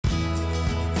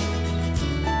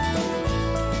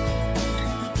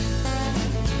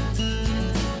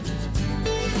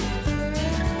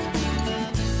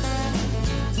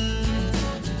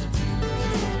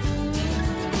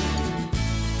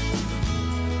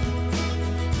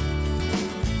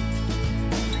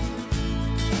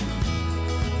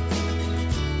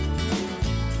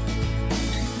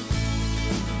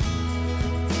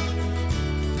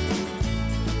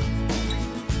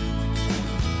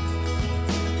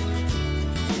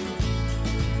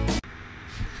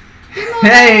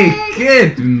Hey,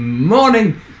 good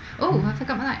morning. Oh, I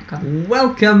forgot my light.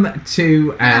 Welcome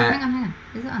to... hang on.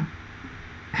 Is it on?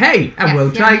 Hey, and Yes,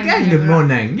 we'll try again. Good we're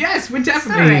morning. Yes, we're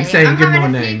definitely saying good morning.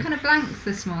 I'm having a few kind of blanks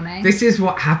this morning. This is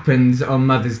what happens on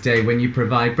Mother's Day when you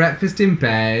provide breakfast in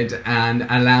bed and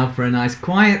allow for a nice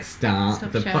quiet start.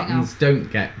 Stop the showing buttons off.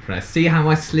 don't get pressed. See how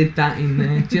I slid that in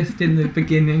there just in the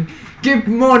beginning? Good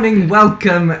morning.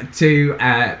 Welcome to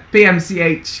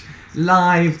PMCH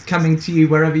Live, coming to you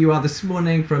wherever you are this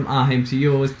morning, from our home to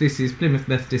yours. This is Plymouth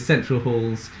Methodist Central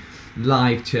Hall's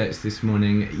live church this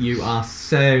morning. You are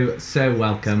so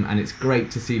welcome, and it's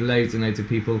great to see loads and loads of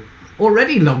people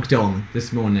already logged on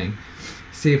this morning.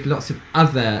 See if lots of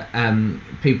other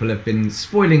people have been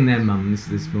spoiling their mums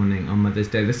this morning on Mother's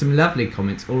Day. There's some lovely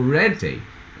comments already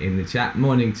in the chat.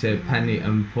 Morning to Penny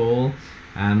and Paul.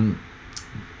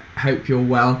 Hope you're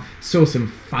well. Saw some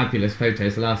fabulous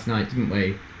photos last night, didn't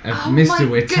we, of Mr.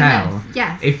 Whittle.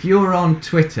 Yes. If you're on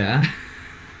Twitter,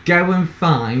 go and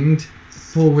find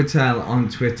Paul Whittle on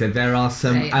Twitter. There are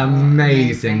some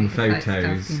amazing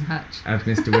photos of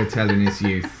Mr. Whittle in his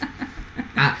youth.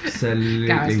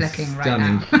 Absolutely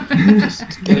stunning. Right.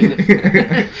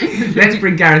 Let's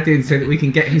bring Gareth in so that we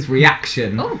can get his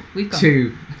reaction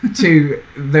to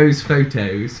those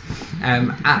photos.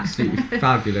 Absolutely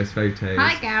fabulous photos.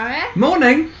 Hi, Gareth.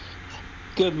 Morning.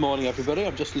 Good morning, everybody.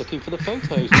 I'm just looking for the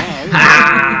photos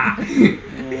now.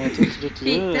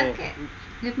 Pete Duckett.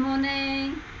 Good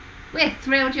morning. We're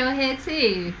thrilled you're here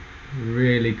too.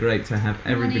 Really great to have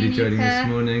everybody joining this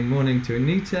morning. Morning to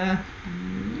Anita.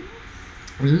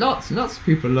 Lots of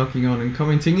people logging on and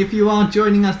commenting. If you are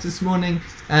joining us this morning,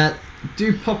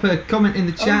 do pop a comment in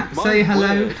the chat. Say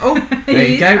hello. Word. Oh, there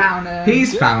you go.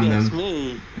 He's found them.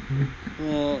 Me.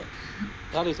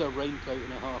 That is a raincoat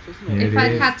and a half, isn't it? If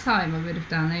I'd had time, I would have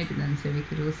downloaded them so we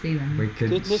could all see them. We could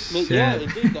Goodness me, share. yeah,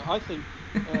 indeed. I think,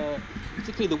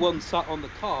 particularly the one sat on the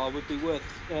car, would be worth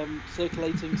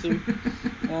circulating to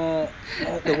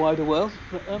the wider world.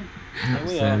 But,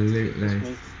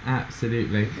 Absolutely.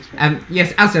 Absolutely.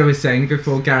 Yes, as I was saying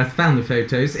before Gareth found the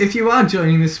photos, if you are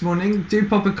joining this morning, do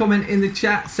pop a comment in the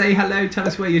chat, say hello, tell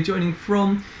us where you're joining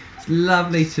from. It's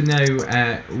lovely to know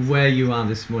where you are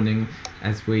this morning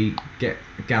as we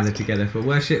gather together for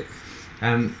worship.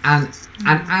 And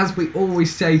as we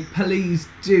always say, please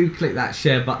do click that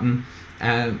share button,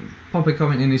 pop a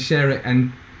comment in and share it,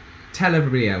 and tell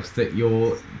everybody else that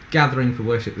you're gathering for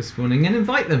worship this morning, and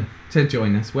invite them to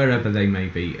join us wherever they may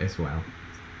be as well.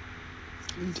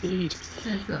 Indeed.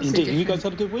 Indeed. You guys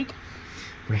had a good week?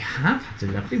 We have had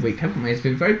a lovely week, haven't we? It's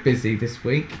been very busy this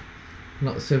week.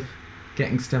 Lots of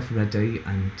getting stuff ready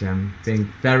and being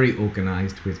very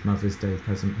organised with Mother's Day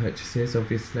present purchases,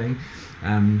 obviously.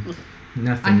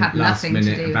 Nothing last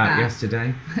minute about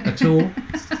yesterday at all.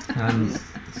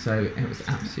 So it was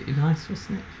absolutely nice,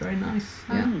 wasn't it? Very nice.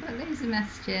 Yeah. Loads of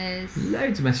messages.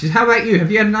 Loads of messages. How about you?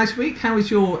 Have you had a nice week? How was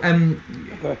your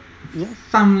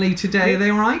family today? Are they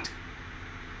all right?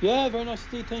 Yeah, very nice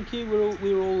indeed. Thank you.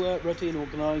 We were all ready and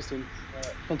organised and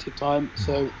plenty of time.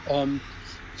 So, in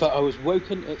fact, I was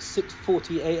woken at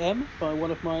 6:40 a.m. by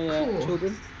one of my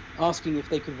children, asking if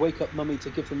they could wake up Mummy to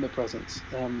give them the presents.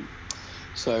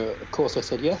 So, of course, I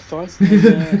said, yeah, fine. So we've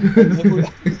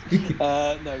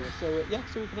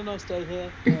had a nice day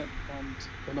here and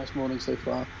a nice morning so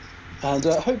far. And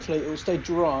hopefully it will stay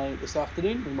dry this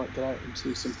afternoon. We might get out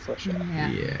into some fresh air.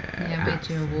 Yeah, we'll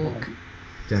do a walk.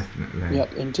 Definitely.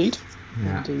 Yep, indeed.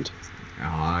 Yeah. Indeed.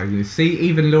 You see,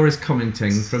 even Laura's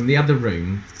commenting from the other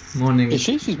room. Morning. Is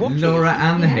she? She's watching. Laura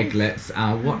and the Higlets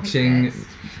are watching.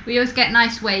 We always get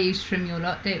nice waves from your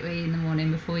lot, don't we, in the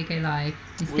morning before we go live?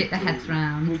 We stick their heads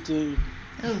round. We do.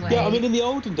 Oh, yeah, I mean, in the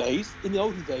olden days, they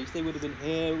would have been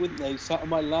here, wouldn't they? Sat on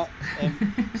my lap,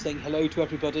 saying hello to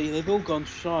everybody. They've all gone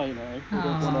shy now. They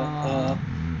don't want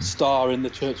to star in the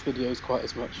church videos quite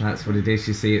as much. That's what it is.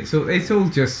 You see, it's all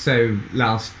just so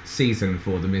last season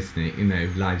for them, isn't it? You know,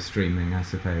 live streaming, I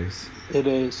suppose. It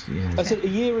is. Yes. I said a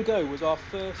year ago was our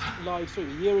first live stream.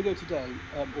 A year ago today,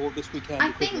 or this weekend.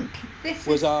 I think this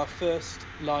was our first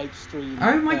live stream.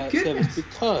 Oh my goodness! Service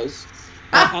because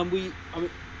and we. I mean,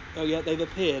 oh yeah, they've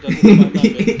appeared. I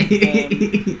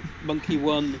think about Monkey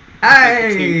 1.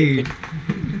 Hey!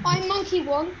 I'm Monkey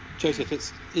 1. Joseph,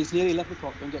 it's nearly 11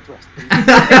 o'clock. Don't get dressed.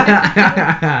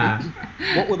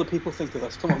 What will the people think of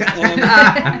us? Come on.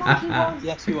 Monkey 1.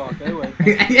 Yes, you are. Go away.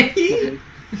 Lovely.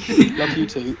 Love you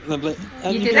too. Lovely.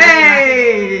 You did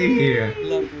Hey!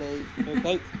 Lovely.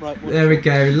 Okay, right. There we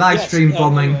go. Live stream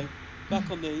bombing. Anyway, back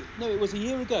on the. No, it was a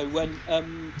year ago when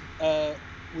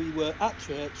we were at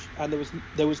church and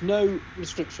there was no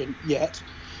restriction yet,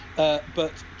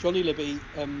 but Johnny Libby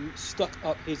stuck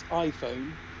up his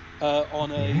iPhone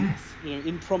on a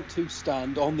impromptu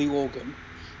stand on the organ,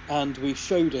 and we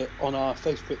showed it on our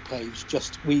Facebook page.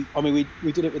 We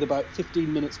did it with about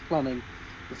 15 minutes planning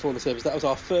before the service. That was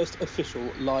our first official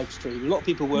live stream. A lot of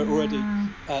people were already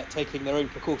taking their own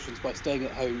precautions by staying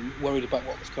at home, worried about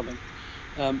what was coming.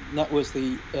 That was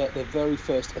the very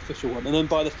first official one, and then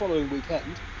by the following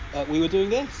weekend we were doing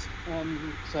this.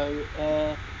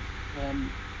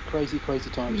 Crazy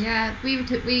times. Yeah, we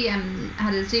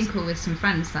had a Zoom call with some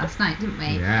friends last night, didn't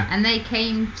we? Yeah. And they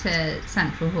came to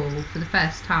Central Hall for the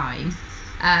first time,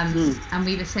 and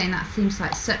we were saying that seems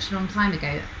like such a long time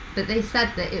ago, but they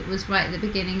said that it was right at the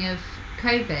beginning of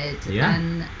COVID,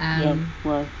 and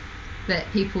that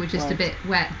people were just a bit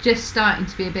just starting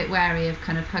to be a bit wary of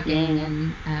kind of hugging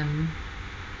and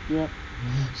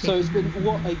So it's been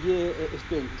what a year it has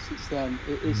been since then.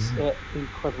 It is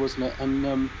incredible, isn't it?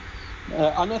 And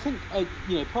I think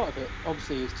part of it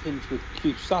obviously is tinged with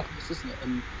huge sadness, isn't it?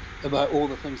 And about all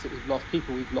the things that we've lost,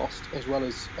 people we've lost, as well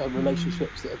as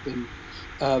relationships that have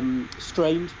been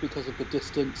strained because of the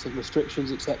distance and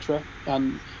restrictions, etc.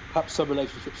 And perhaps some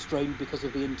relationships strained because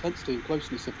of the intensity and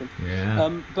closeness of them.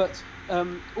 Yeah. But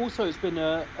also it's been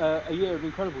a year of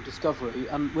incredible discovery,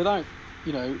 and without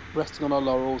resting on our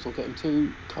laurels or getting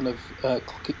too kind of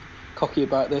cocky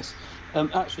about this,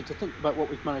 actually to think about what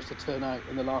we've managed to turn out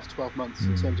in the last 12 months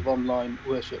in terms of online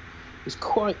worship is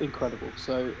quite incredible.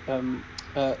 So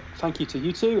thank you to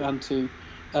you two and to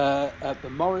the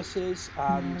Morrises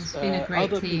and it's been a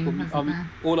great other team, people,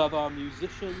 all of our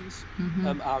musicians,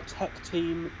 our tech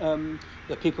team,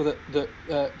 the people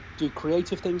that do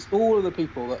creative things, all of the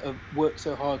people that have worked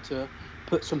so hard to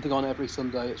put something on every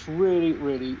Sunday. It's really,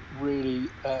 really, really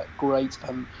great,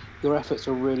 and your efforts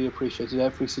are really appreciated,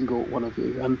 every single one of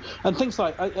you. And things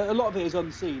like a lot of it is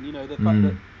unseen. The fact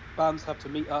that bands have to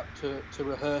meet up to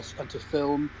rehearse and to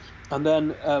film, and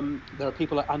then there are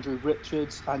people like Andrew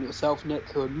Richards and yourself, Nick,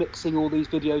 who are mixing all these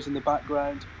videos in the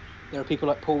background. There are people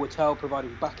like Paul Whittell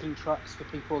providing backing tracks for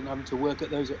people and having to work at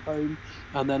those at home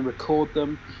and then record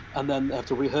them, and then they have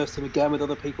to rehearse them again with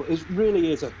other people. It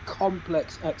really is a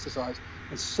complex exercise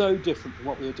and so different from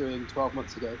what we were doing 12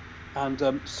 months ago.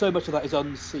 And so much of that is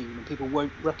unseen, and people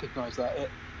won't recognise that.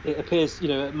 It appears,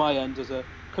 at my end as a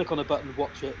click on a button,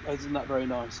 watch it. Isn't that very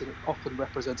nice? And it often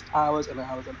represents hours and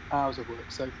hours and hours of work.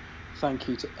 So thank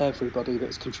you to everybody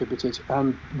that's contributed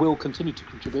and will continue to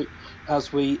contribute as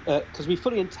because we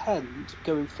fully intend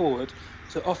going forward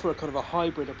to offer a kind of a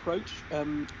hybrid approach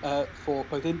for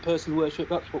both in-person worship.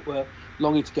 That's what we're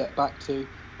longing to get back to.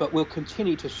 But we'll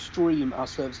continue to stream our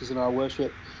services and our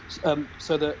worship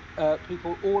so that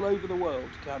people all over the world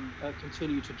can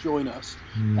continue to join us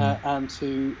and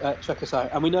to check us out.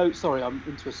 And we know, sorry, I'm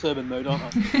into a sermon mode, aren't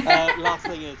I? Last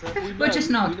thing is,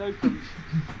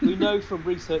 we know from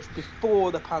research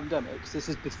before the pandemic, so this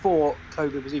is before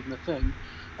COVID was even a thing,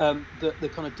 that the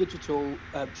kind of digital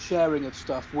sharing of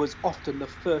stuff was often the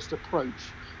first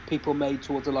approach people made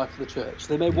towards the life of the church.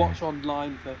 They may watch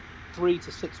online for 3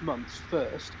 to 6 months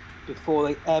first before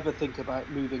they ever think about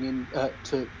moving in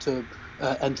to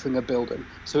entering a building.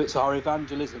 So it's our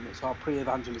evangelism, it's our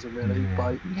pre-evangelism really,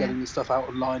 by getting this stuff out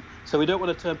online. So we don't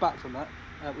want to turn back from that.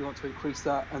 We want to increase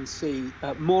that and see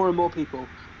more and more people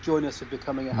join us in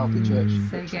becoming a healthy church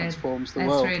that transforms the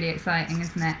world. That's really exciting,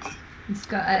 isn't it? It's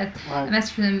got a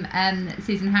message from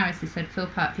Susan Harris who said, "Feel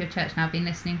part of your church now. I've been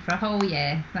listening for a whole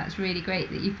year." That's really great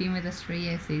that you've been with us for a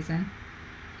year, Susan.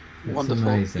 That's wonderful.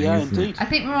 Amazing, yeah, indeed. I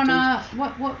think we're on our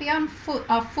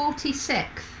our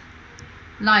 46th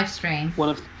live stream. One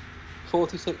of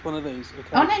 46, one of these. Okay.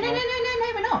 Oh no,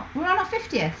 we're not. We're on our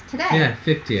 50th today. Yeah,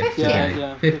 50th.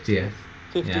 Yeah, 50th.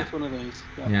 50th one of these.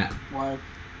 Yeah. Wow.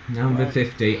 Number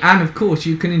 50. And of course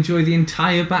you can enjoy the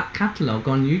entire back catalogue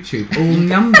on YouTube, all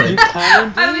numbered.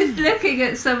 I was looking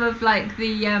at some of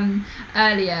the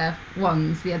earlier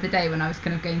ones the other day when I was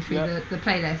kind of going through the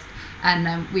playlist,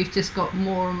 and we've just got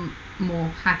more and more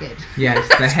haggard. Yes,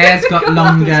 the hair's got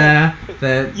longer.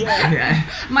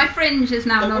 My fringe is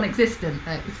now non-existent.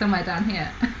 It's somewhere down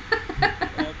here.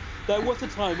 There was a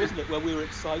time, wasn't it, where we were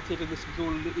excited and this was all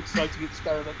an exciting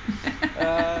experiment.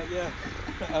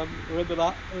 Remember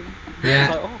that?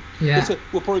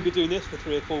 We'll probably be doing this for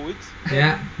 3 or 4 weeks.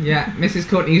 Yeah. Mrs.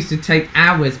 Courtney used to take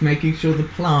hours making sure the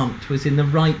plant was in the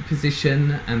right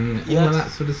position and all of that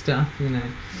sort of stuff,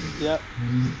 Yeah.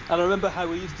 And I remember how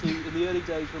we used to, in the early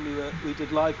days when we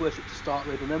did live worship to start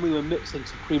with, and then we were mixing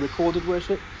some pre-recorded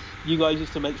worship. you guys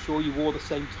used to make sure you wore the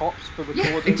same tops for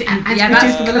recording.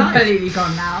 That's completely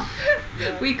gone now.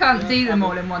 We can't do them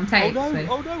all in one take. Oh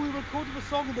no, we recorded a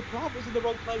song and the plant was in the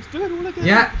wrong place. Do it all again.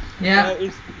 Yeah.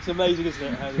 It's amazing, isn't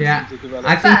it? How things are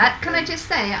developed. But can I just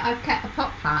say, I've kept a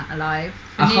pot plant alive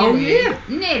for whole year?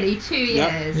 Nearly 2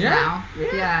 years now.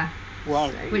 Yeah. Wow.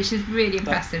 Which is really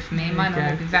impressive for me. My mum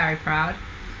will be very proud.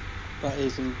 That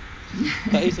is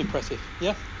impressive.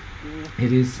 Yeah.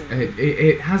 It is.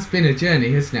 It has been a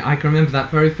journey, hasn't it? I can remember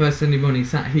that very first Sunday morning,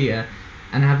 sat here,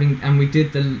 and we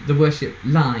did the worship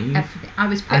live. Everything. I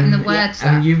was putting the words up.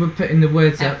 And you were putting the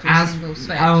words up as. Single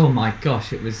switch. Oh my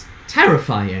gosh! It was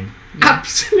terrifying. Yeah.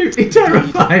 Absolutely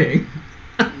terrifying.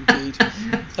 Indeed.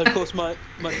 So of course, my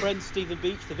friend Stephen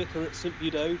Beach, the vicar at St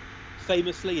Budo,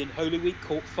 famously in Holy Week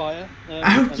caught fire,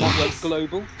 and that went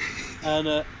global,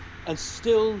 and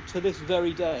still to this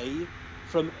very day,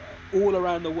 from all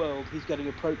around the world, he's getting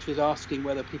approaches asking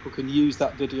whether people can use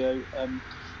that video.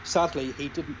 Sadly, he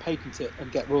didn't patent it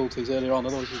and get royalties earlier on,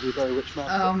 otherwise he'd be a very rich man.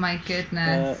 Oh my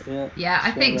goodness!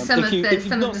 I think if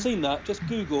you've not seen that, just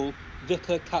Google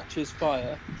 "Vicar catches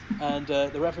fire," and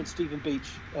the Reverend Stephen Beach,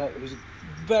 who's a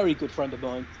very good friend of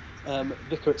mine,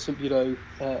 vicar at St Budo,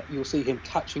 you'll see him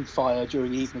catching fire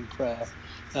during evening prayer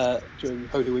during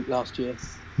Holy Week last year.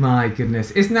 My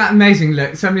goodness, isn't that amazing?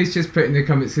 Look, somebody's just put in the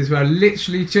comments as well,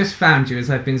 literally just found you as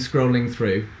I've been scrolling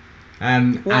through. Wow.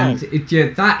 And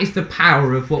that is the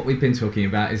power of what we've been talking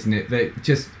about, isn't it? That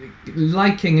just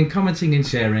liking and commenting and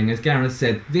sharing, as Gareth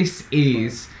said, this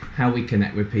is how we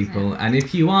connect with people. And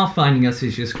if you are finding us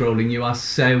as you're scrolling, you are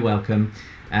so welcome.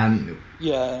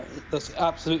 Yeah, that's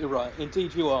absolutely right.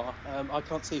 Indeed you are. I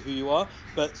can't see who you are,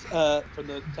 but from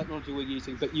the technology we're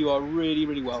using, but you are really,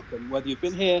 really welcome. Whether you've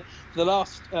been here for the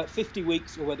last 50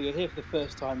 weeks or whether you're here for the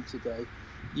first time today,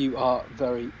 you are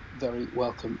very, very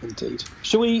welcome indeed.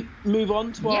 Shall we move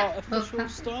on to our official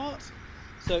start?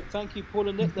 So thank you, Paul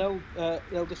and Nick.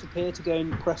 They'll disappear to go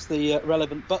and press the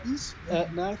relevant buttons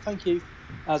now. Thank you,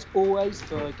 as always,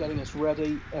 for getting us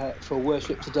ready for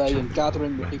worship today and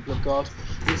gathering the people of God.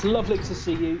 It's lovely to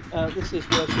see you. This is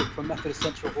worship from Methodist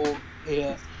Central Hall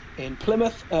here in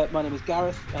Plymouth. My name is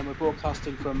Gareth, and we're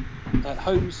broadcasting from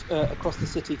homes across the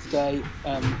city today,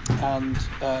 and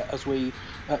as we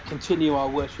continue our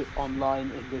worship online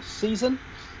in this season.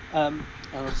 And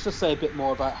I'll just say a bit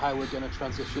more about how we're going to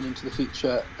transition into the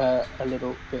future a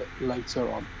little bit later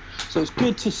on. So it's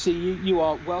good to see you. You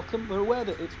are welcome. We're aware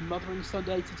that it's Mothering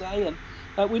Sunday today,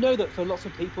 and we know that for lots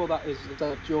of people that is a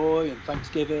day of joy and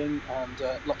thanksgiving and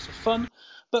lots of fun.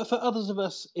 But for others of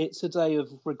us, it's a day of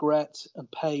regret and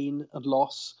pain and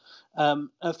loss,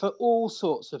 for all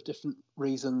sorts of different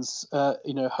reasons.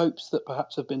 Hopes that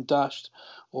perhaps have been dashed,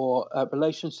 or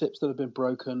relationships that have been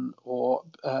broken, or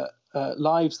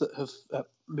lives that have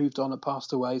moved on and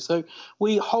passed away. So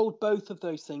we hold both of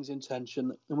those things in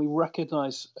tension, and we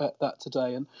recognise that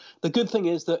today. And the good thing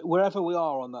is that wherever we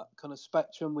are on that kind of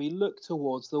spectrum, we look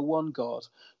towards the one God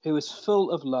who is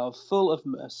full of love, full of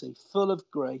mercy, full of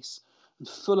grace, and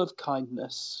full of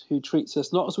kindness, who treats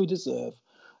us not as we deserve,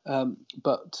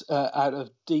 but out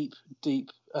of deep,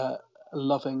 deep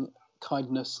loving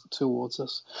kindness towards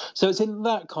us. So it's in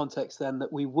that context then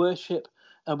that we worship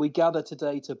and we gather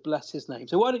today to bless his name.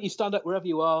 So why don't you stand up wherever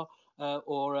you are,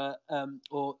 or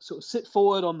sort of sit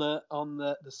forward on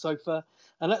the sofa,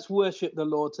 and let's worship the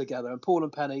Lord together. And Paul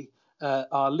and Penny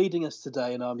are leading us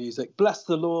today in our music. Bless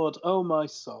the Lord, oh my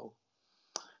soul.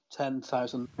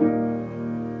 10,000.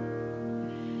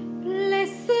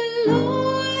 Bless the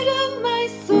Lord, oh my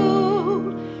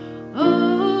soul,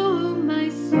 oh my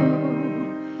soul,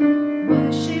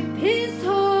 worship his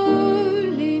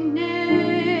holy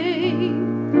name,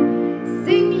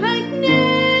 sing like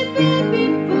never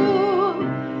before,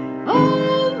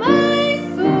 oh my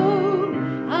soul,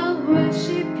 I'll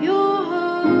worship your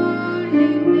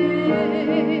holy name.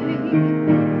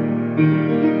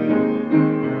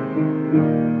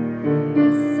 The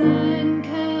sun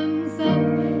comes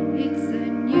up, it's a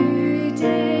new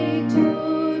day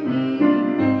dawning.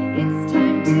 It's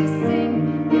time to sing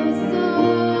your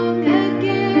song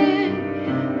again.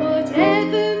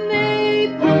 Whatever may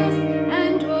pass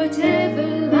and whatever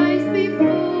lies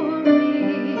before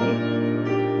me,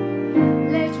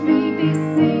 let me be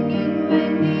singing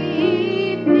when the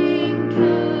evening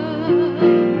comes.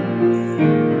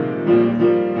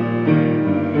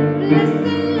 Bless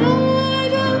the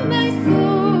Lord, oh my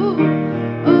soul,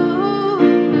 oh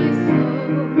my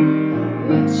soul,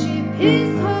 worship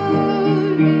his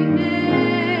holy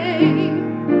name,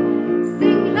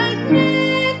 sing like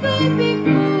never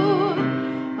before,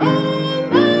 oh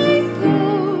my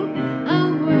soul,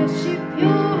 I'll worship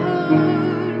your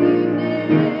holy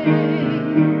name.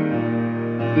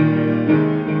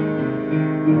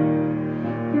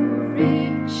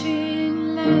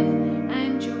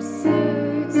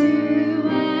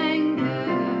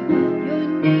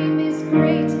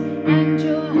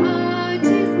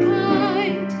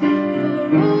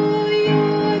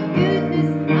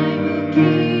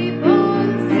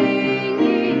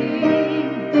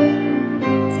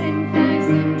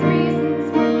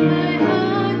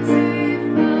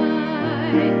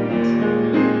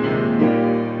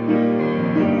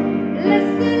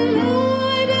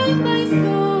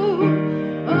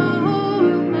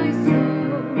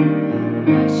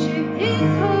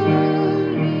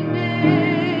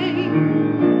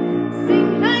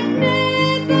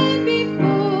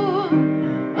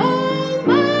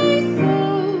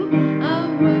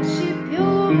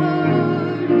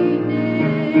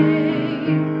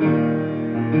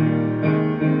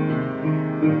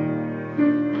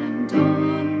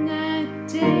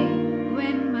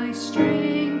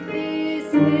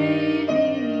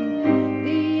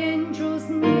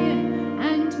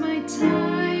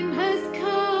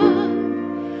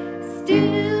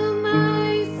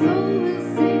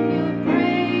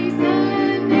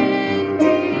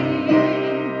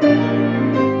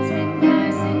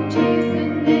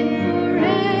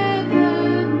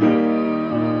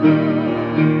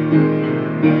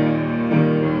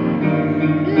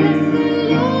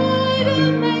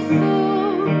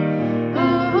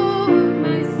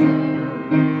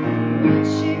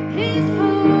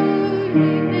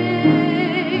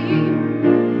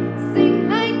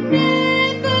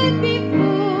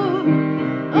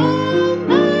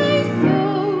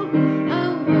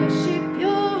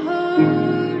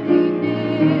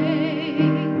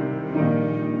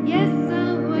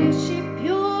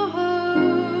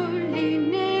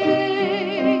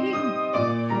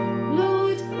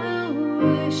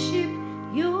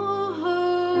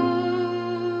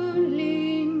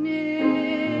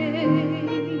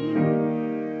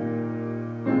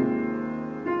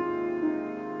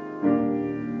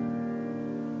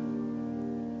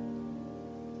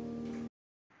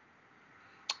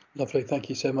 Lovely. Thank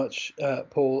you so much,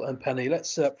 Paul and Penny.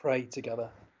 Let's pray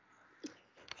together.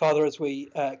 Father, as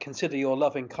we consider your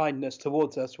loving kindness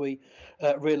towards us, we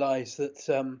realise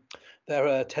that there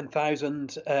are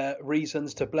 10,000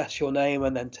 reasons to bless your name,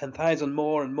 and then 10,000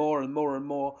 more and more and more and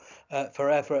more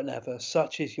forever and ever.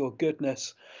 Such is your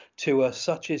goodness to us,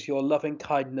 such is your loving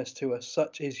kindness to us,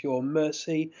 such is your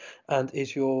mercy and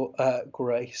is your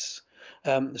grace.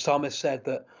 The psalmist said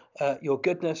that your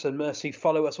goodness and mercy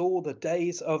follow us all the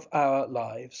days of our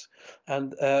lives.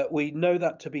 And we know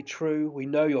that to be true. We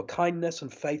know your kindness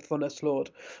and faithfulness, Lord.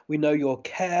 We know your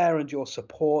care and your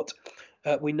support.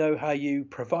 We know how you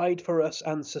provide for us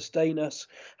and sustain us,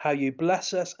 how you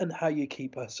bless us and how you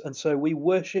keep us. And so we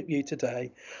worship you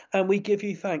today, and we give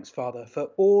you thanks, Father,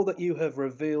 for all that you have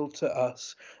revealed to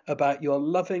us about your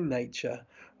loving nature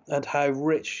and how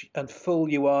rich and full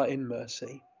you are in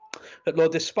mercy. But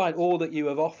Lord, despite all that you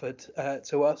have offered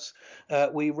to us,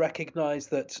 we recognise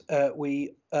that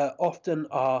we often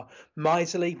are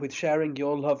miserly with sharing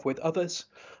your love with others,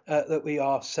 that we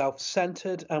are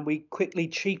self-centred, and we quickly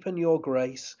cheapen your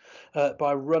grace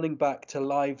by running back to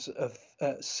lives of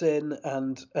sin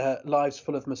and lives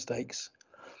full of mistakes.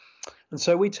 And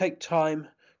so we take time,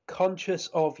 conscious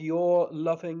of your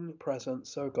loving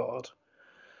presence, O God,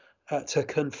 to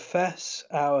confess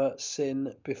our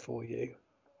sin before you.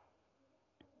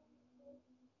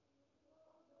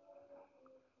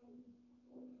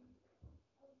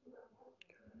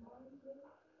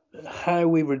 How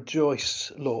we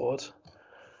rejoice, Lord.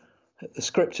 The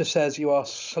scripture says you are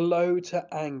slow to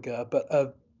anger, but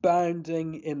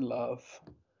abounding in love.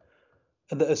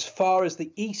 And that as far as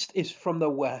the east is from the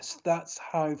west, that's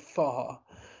how far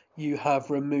you have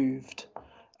removed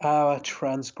our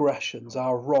transgressions,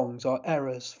 our wrongs, our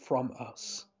errors from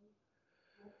us.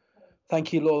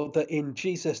 Thank you, Lord, that in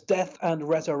Jesus' death and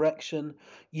resurrection,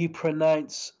 you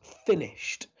pronounce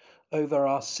finished over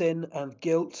our sin and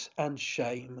guilt and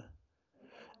shame.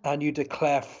 And you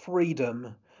declare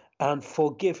freedom and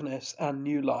forgiveness and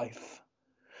new life.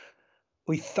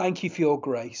 We thank you for your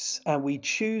grace, and we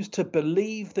choose to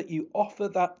believe that you offer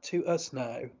that to us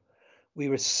now. We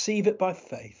receive it by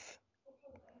faith.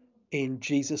 In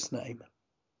Jesus' name.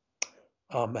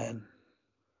 Amen.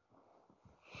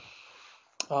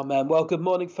 Amen. Well, good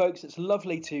morning, folks. It's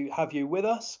lovely to have you with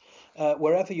us.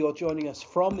 Wherever you're joining us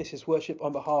from, this is worship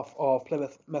on behalf of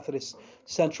Plymouth Methodist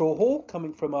Central Hall,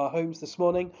 coming from our homes this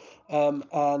morning. My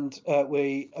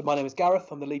name is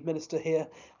Gareth. I'm the lead minister here,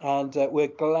 and we're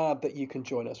glad that you can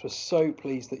join us. We're so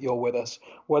pleased that you're with us,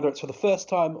 whether it's for the first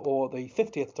time or the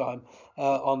 50th time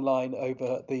online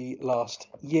over the last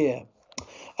year.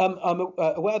 I'm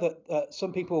aware that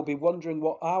some people will be wondering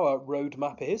what our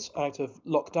roadmap is out of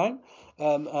lockdown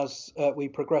as we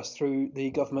progress through the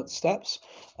government steps.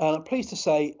 And I'm pleased to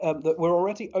say that we're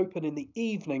already open in the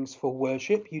evenings for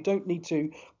worship. You don't need to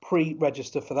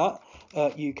pre-register for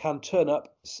that. You can turn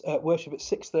up, worship at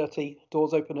 6:30,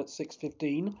 doors open at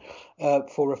 6:15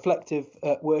 for reflective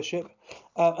worship.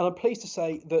 And I'm pleased to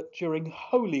say that during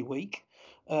Holy Week,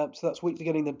 so that's week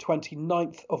beginning the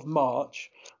 29th of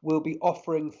March, we'll be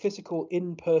offering physical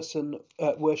in-person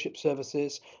worship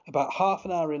services about half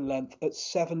an hour in length at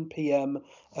 7 p.m.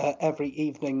 Every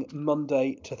evening,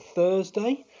 Monday to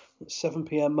Thursday. 7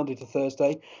 p.m. Monday to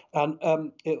Thursday, and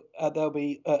there'll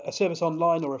be a service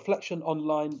online or reflection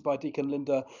online by Deacon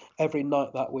Linda every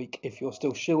night that week if you're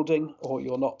still shielding or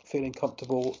you're not feeling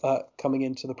comfortable coming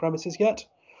into the premises yet.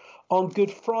 On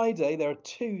Good Friday, there are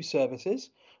two services.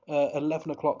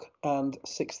 11 o'clock and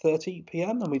 6:30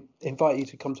 p.m. and we invite you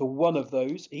to come to one of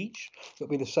those each. It'll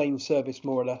be the same service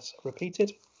more or less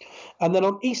repeated. And then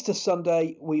on Easter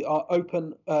Sunday we are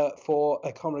open for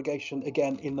a congregation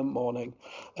again in the morning,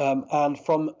 and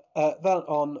from then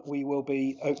on we will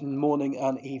be open morning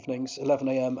and evenings, 11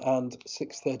 a.m. and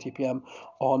 6:30 p.m.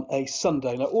 on a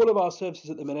Sunday. Now all of our services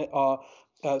at the minute are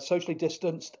socially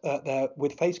distanced, they're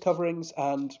with face coverings,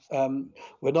 and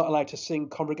we're not allowed to sing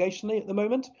congregationally at the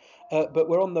moment, but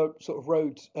we're on the sort of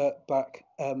road back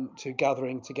to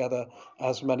gathering together,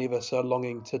 as many of us are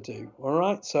longing to do. All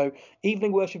right, so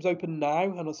evening worship's open now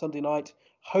and on Sunday night,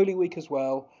 Holy Week as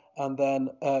well, and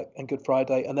then and Good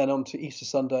Friday, and then on to Easter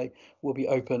Sunday will be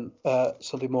open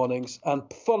Sunday mornings,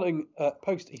 and following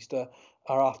post-Easter,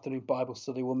 our afternoon Bible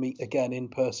study will meet again in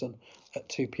person at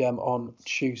 2 p.m. on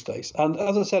Tuesdays. And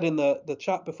as I said in the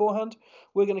chat beforehand,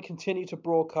 we're going to continue to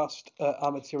broadcast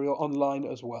our material online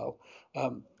as well,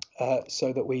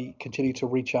 so that we continue to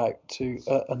reach out to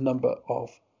a number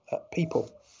of people.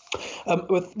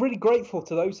 We're really grateful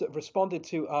to those that have responded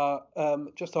to our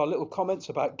just our little comments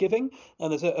about giving,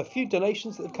 and there's a few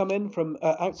donations that have come in from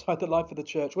outside the life of the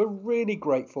church. We're really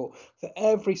grateful for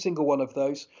every single one of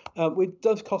those. It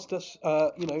does cost us,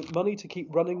 money to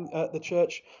keep running the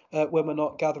church when we're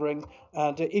not gathering.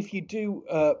 And if you do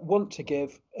want to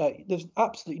give, there's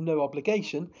absolutely no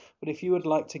obligation. But if you would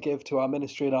like to give to our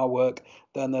ministry and our work,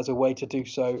 then there's a way to do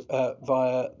so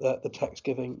via the text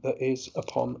giving that is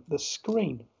upon the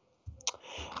screen.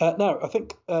 Now, I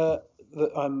think that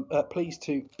I'm pleased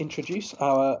to introduce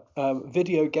our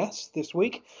video guests this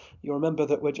week. You'll remember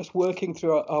that we're just working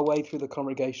through our way through the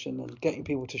congregation and getting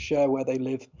people to share where they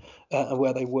live and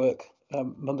where they work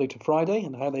Monday to Friday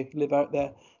and how they live out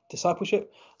their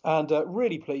discipleship. And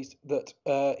really pleased that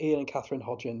Ian and Catherine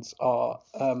Hodgins are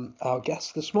our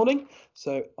guests this morning.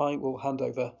 So I will hand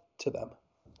over to them.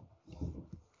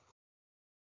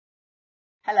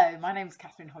 Hello, my name's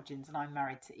Catherine Hodgins and I'm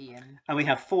married to Ian. And we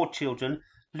have 4 children,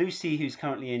 Lucy, who's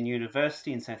currently in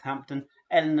university in Southampton,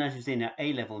 Eleanor, who's in her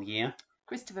A-level year,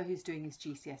 Christopher, who's doing his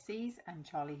GCSEs, and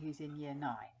Charlie, who's in year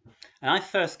 9. And I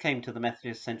first came to the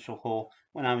Methodist Central Hall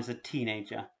when I was a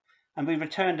teenager. And we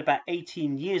returned about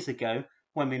 18 years ago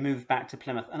when we moved back to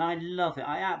Plymouth. And I love it.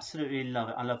 I absolutely love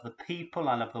it. I love the people.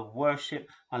 I love the worship.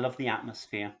 I love the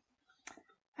atmosphere.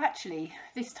 Actually,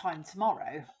 this time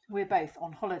tomorrow, we're both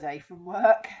on holiday from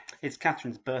work. It's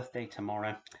Catherine's birthday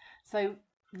tomorrow. So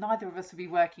neither of us will be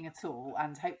working at all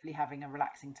and hopefully having a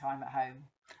relaxing time at home.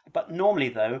 But normally,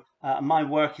 though, my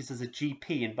work is as a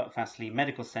GP in Buckfastleigh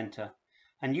Medical Centre.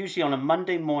 And usually on a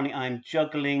Monday morning, I'm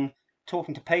juggling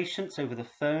talking to patients over the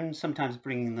phone, sometimes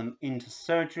bringing them into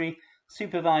surgery,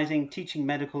 supervising, teaching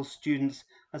medical students,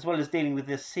 as well as dealing with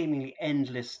the seemingly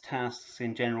endless tasks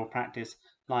in general practice,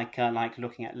 like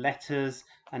looking at letters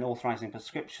and authorising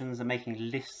prescriptions and making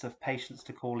lists of patients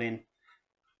to call in.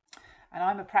 And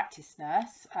I'm a practice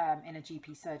nurse in a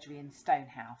GP surgery in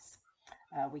Stonehouse.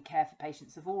 We care for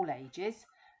patients of all ages.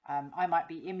 I might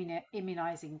be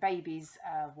immunising babies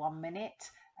 1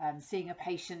 minute, seeing a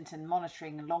patient and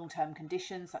monitoring long-term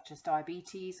conditions such as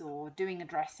diabetes, or doing a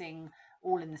dressing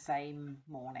all in the same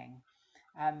morning.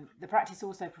 The practice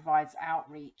also provides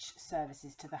outreach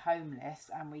services to the homeless,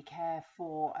 and we care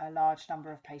for a large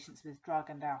number of patients with drug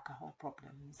and alcohol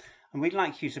problems. And we'd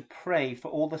like you to pray for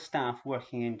all the staff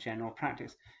working in general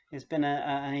practice. It's been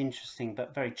an interesting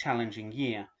but very challenging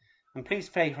year. And please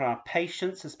pray for our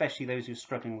patients, especially those who are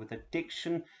struggling with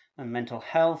addiction and mental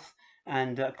health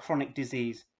and chronic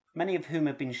disease, many of whom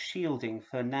have been shielding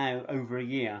for now over a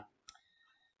year.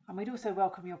 And we'd also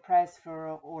welcome your prayers for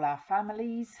all our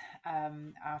families,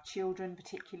 our children,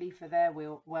 particularly for their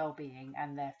well-being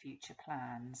and their future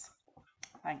plans.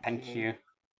 Thank you.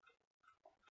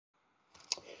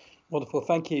 Wonderful.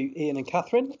 Thank you, Ian and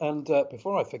Catherine. And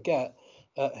before I forget,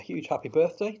 a huge happy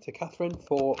birthday to Catherine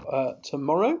for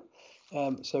tomorrow.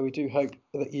 So we do hope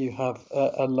that you have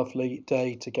a lovely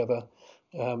day together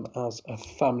as a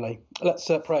family.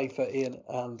 Let's pray for Ian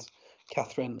and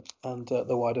Catherine and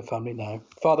the wider family now.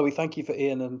 Father, we thank you for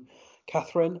Ian and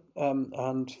Catherine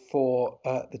and for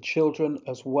the children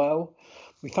as well.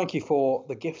 We thank you for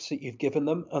the gifts that you've given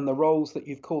them and the roles that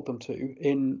you've called them to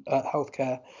in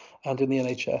healthcare and in the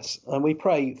NHS. And we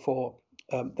pray for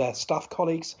their staff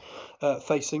colleagues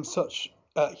facing such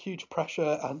huge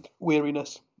pressure and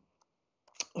weariness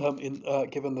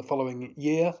given the following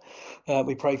year.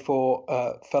 We pray for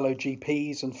fellow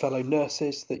GPs and fellow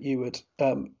nurses that you would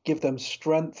give them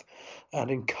strength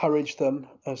and encourage them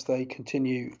as they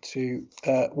continue to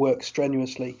work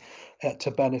strenuously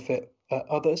to benefit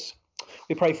others.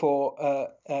 We pray for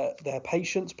their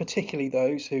patients, particularly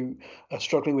those who are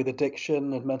struggling with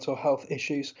addiction and mental health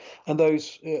issues, and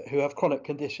those who have chronic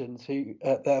conditions, who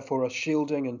therefore are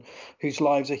shielding and whose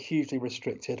lives are hugely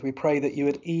restricted. We pray that you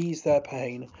would ease their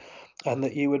pain and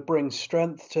that you would bring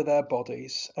strength to their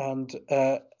bodies and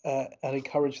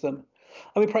encourage them.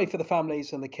 And we pray for the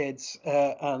families and the kids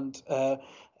and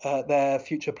their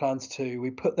future plans too. We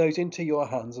put those into your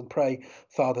hands and pray,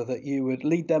 Father, that you would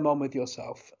lead them on with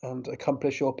yourself and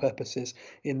accomplish your purposes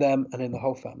in them and in the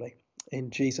whole family. In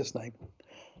Jesus' name.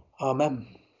 Amen.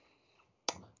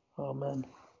 Amen.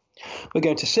 We're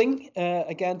going to sing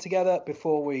again together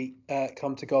before we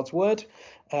come to God's word.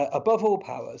 Above all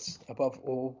powers, above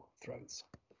all thrones.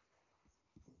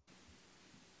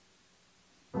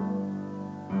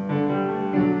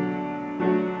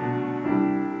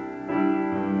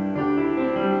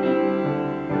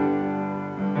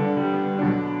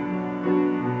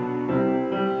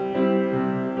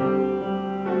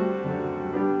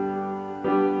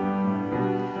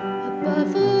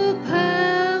 Above all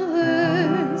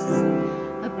powers,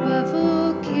 above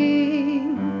all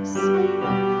kings,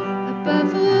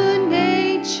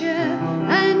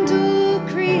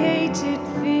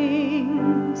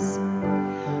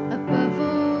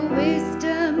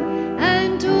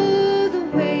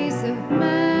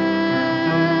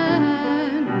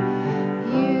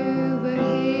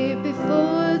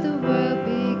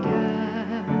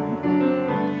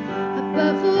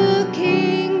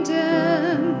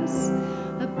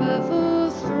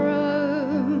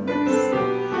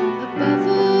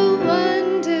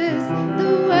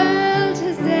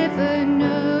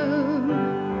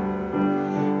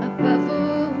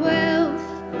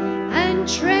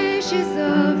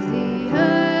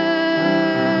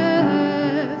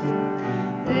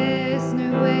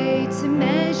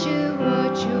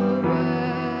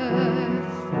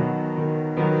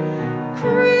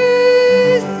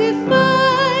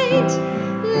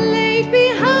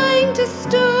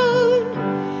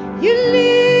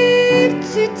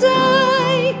 to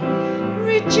die,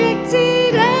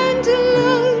 rejected and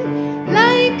alone,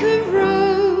 like a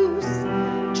rose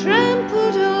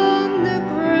trampled on the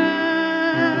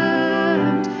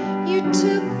ground. You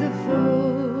took the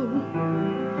fall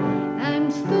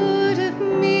and thought of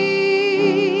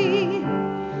me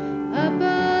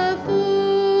above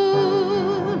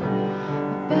all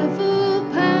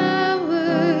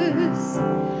powers,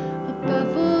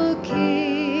 above all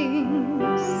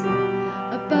kings,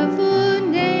 above all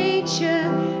nature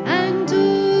and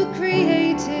all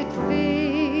created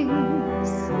things,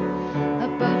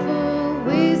 above all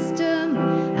wisdom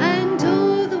and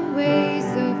all the ways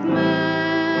of man.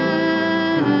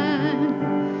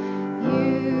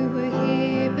 You were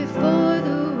here before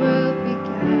the world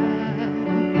began,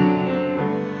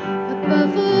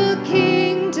 above all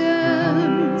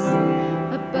kingdoms,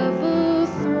 above all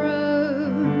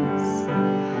thrones,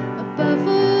 above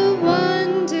all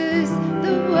wonders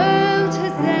the world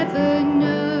has ever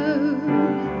known,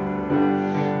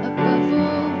 above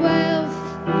all wealth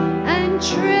and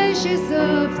treasures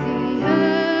of the earth.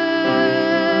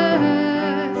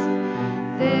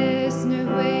 There's no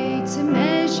way to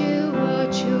measure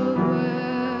what you're worth.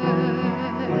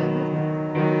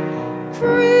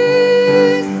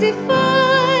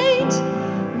 Crucified,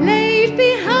 laid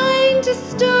behind a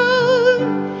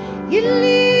stone, you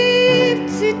lived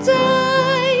to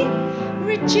die,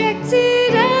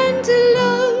 rejected and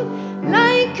alone,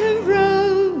 like a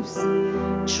rose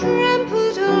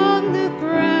trampled on the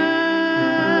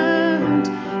ground.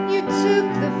 You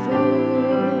took the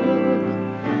fall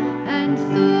and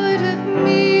thought of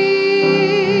me,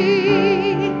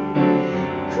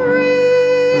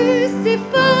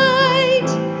 crucified,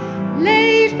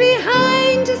 laid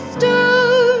behind a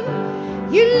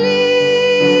stone, you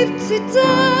lived to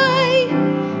die,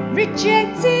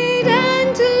 rejected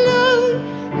and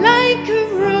alone, like a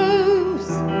rose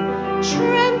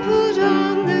trampled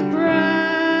on the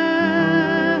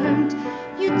ground.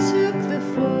 You took the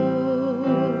fall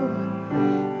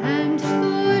and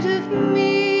thought of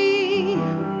me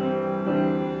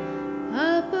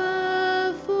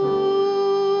above all.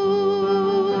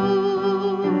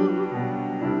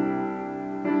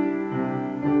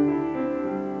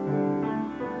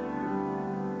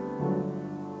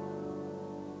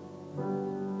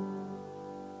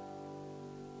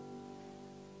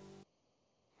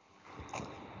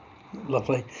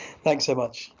 Lovely. Thanks so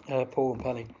much, Paul and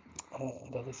Penny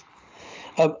and others.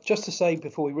 Just to say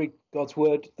before we read God's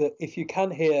word that if you can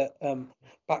hear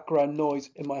background noise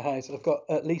in my house, I've got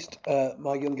at least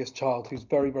my youngest child who's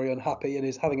very, very unhappy and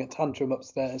is having a tantrum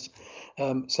upstairs.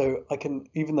 So I can,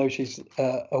 even though she's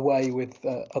away with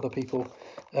other people,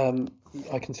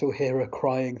 I can still hear her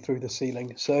crying through the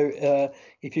ceiling. So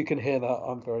if you can hear that,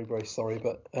 I'm very, very sorry.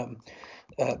 But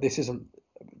this isn't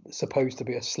supposed to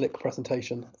be a slick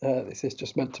presentation. This is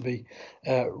just meant to be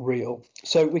real.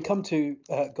 So we come to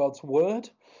God's word,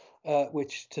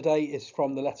 which today is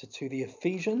from the letter to the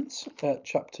Ephesians,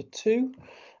 chapter 2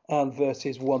 and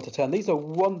verses 1 to 10. These are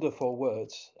wonderful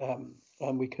words,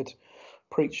 and we could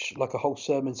preach like a whole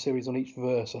sermon series on each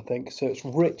verse, I think. So it's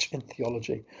rich in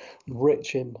theology,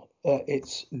 rich in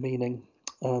its meaning,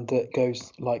 and it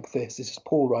goes like this. This is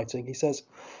Paul writing. He says,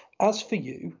 "As for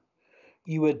you,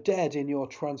 you were dead in your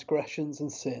transgressions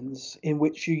and sins, in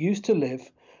which you used to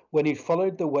live when you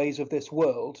followed the ways of this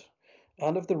world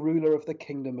and of the ruler of the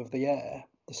kingdom of the air,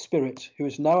 the Spirit, who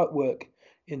is now at work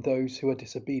in those who are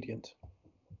disobedient.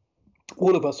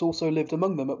 All of us also lived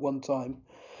among them at one time,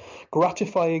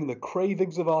 gratifying the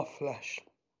cravings of our flesh,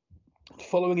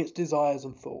 following its desires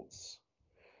and thoughts.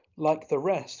 Like the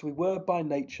rest, we were by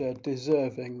nature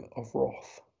deserving of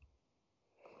wrath.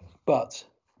 But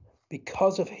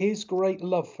because of his great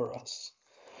love for us,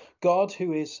 God,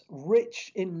 who is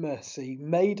rich in mercy,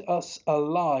 made us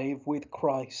alive with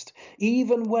Christ,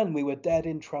 even when we were dead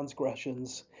in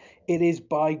transgressions. It is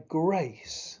by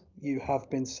grace you have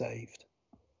been saved.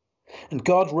 And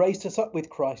God raised us up with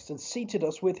Christ and seated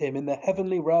us with him in the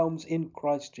heavenly realms in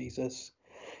Christ Jesus,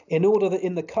 in order that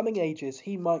in the coming ages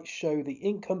he might show the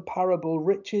incomparable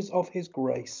riches of his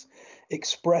grace,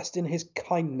 expressed in his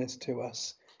kindness to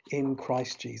us in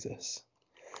Christ Jesus.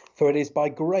 For it is by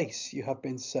grace you have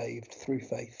been saved through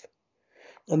faith.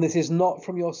 And this is not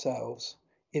from yourselves,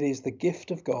 it is the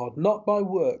gift of God, not by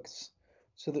works,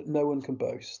 so that no one can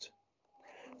boast.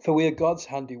 For we are God's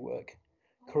handiwork,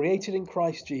 created in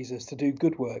Christ Jesus to do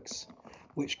good works,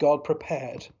 which God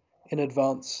prepared in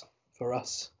advance for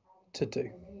us to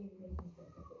do."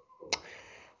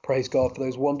 Praise God for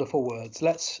those wonderful words.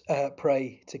 Let's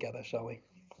pray together, shall we?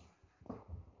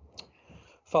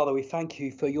 Father, we thank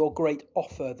you for your great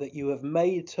offer that you have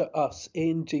made to us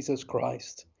in Jesus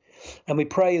Christ. And we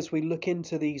pray as we look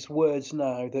into these words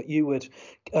now that you would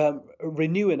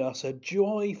renew in us a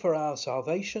joy for our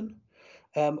salvation,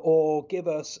 or give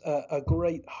us a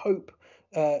great hope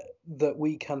that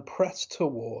we can press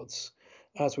towards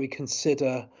as we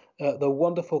consider the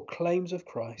wonderful claims of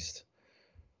Christ.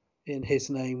 In his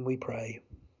name we pray.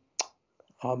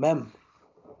 Amen.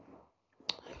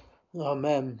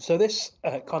 Amen. So this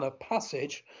kind of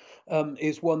passage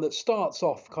is one that starts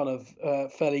off kind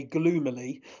of fairly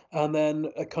gloomily and then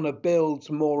kind of builds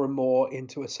more and more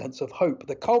into a sense of hope.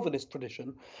 The Calvinist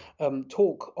tradition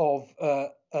talk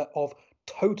of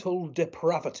total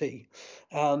depravity,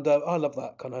 and I love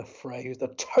that kind of phrase, the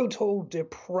total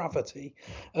depravity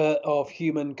of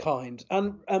humankind,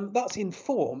 and that's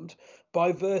informed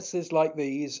by verses like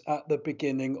these at the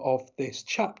beginning of this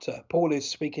chapter. Paul is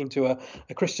speaking to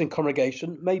a Christian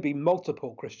congregation, maybe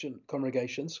multiple Christian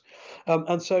congregations,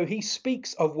 and so he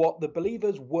speaks of what the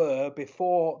believers were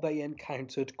before they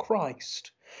encountered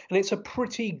Christ. And it's a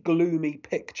pretty gloomy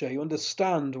picture. You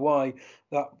understand why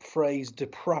that phrase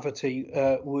depravity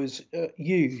was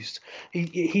used.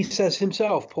 He says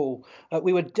himself, Paul,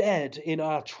 we were dead in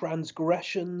our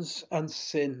transgressions and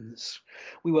sins.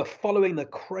 We were following the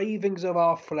cravings of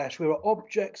our flesh. We were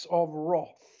objects of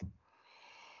wrath.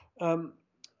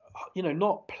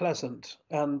 Not pleasant,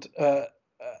 and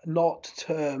not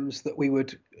terms that we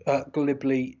would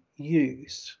glibly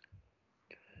use.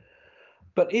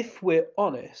 But if we're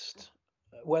honest,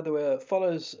 whether we're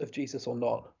followers of Jesus or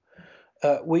not,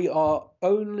 we are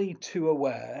only too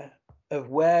aware of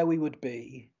where we would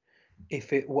be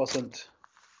if it wasn't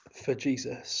for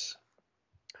Jesus.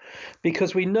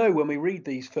 Because we know when we read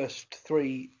these first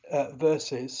three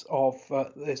verses of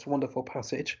this wonderful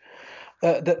passage,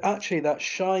 that actually that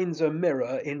shines a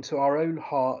mirror into our own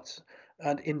heart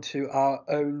and into our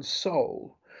own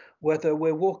soul, whether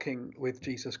we're walking with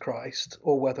Jesus Christ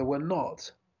or whether we're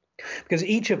not. Because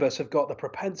each of us have got the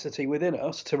propensity within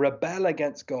us to rebel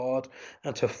against God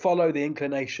and to follow the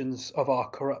inclinations of our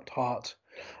corrupt heart,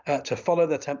 to follow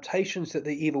the temptations that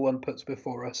the evil one puts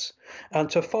before us,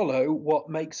 and to follow what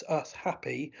makes us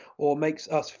happy or makes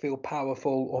us feel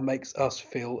powerful or makes us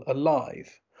feel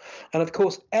alive. And of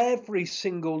course, every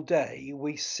single day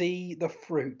we see the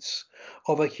fruits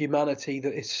of a humanity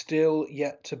that is still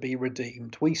yet to be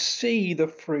redeemed. We see the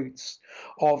fruits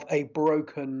of a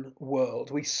broken world.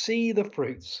 We see the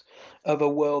fruits of a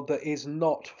world that is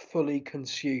not fully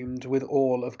consumed with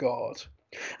all of God.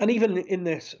 And even in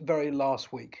this very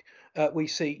last week, we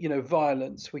see,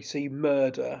 violence, we see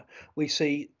murder, we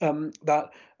see that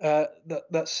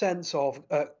sense of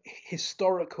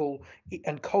historical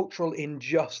and cultural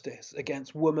injustice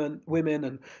against women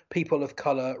and people of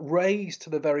colour raised to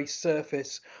the very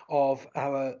surface of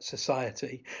our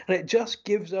society. And it just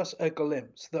gives us a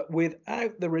glimpse that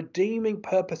without the redeeming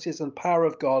purposes and power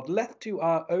of God, left to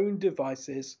our own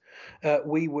devices,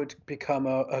 we would become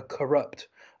a corrupt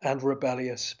and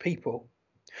rebellious people.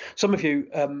 Some of you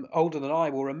older than I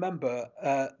will remember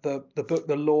the book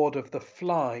The Lord of the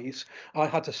Flies. I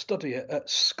had to study it at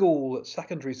school, at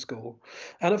secondary school,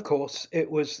 and of course it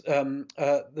was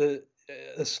the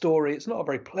story. It's not a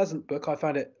very pleasant book. I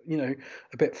found it,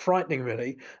 a bit frightening,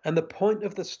 really. And the point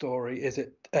of the story is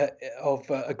of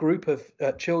a group of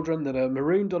children that are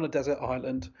marooned on a desert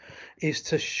island, is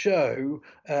to show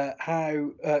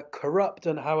how corrupt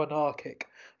and how anarchic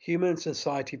human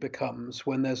society becomes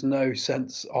when there's no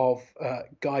sense of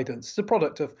guidance. It's a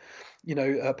product of,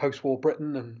 post-war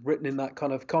Britain and written in that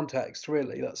kind of context,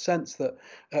 really, that sense that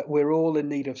we're all in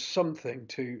need of something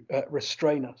to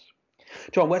restrain us.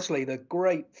 John Wesley, the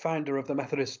great founder of the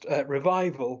Methodist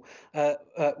revival,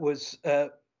 was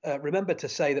remembered to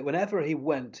say that whenever he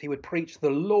went, he would preach the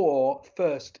law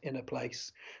first in a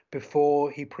place before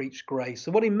he preached grace.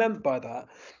 And what he meant by that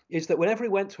is that whenever he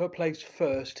went to a place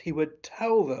first, he would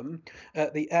tell them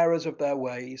the errors of their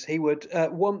ways. He would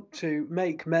want to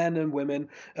make men and women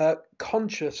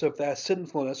conscious of their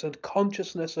sinfulness and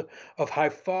consciousness of how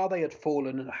far they had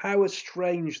fallen and how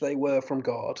estranged they were from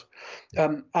God.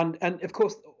 And of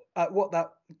course, what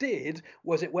that did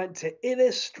was it went to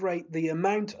illustrate the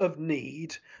amount of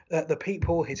need that the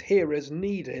people, his hearers,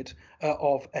 needed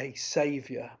of a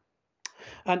saviour.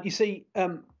 And you see,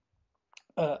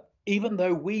 even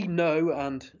though we know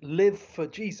and live for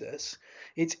Jesus,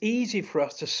 it's easy for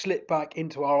us to slip back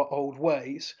into our old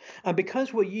ways. And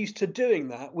because we're used to doing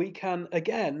that, we can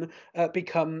again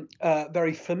become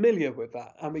very familiar with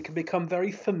that. And we can become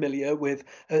very familiar with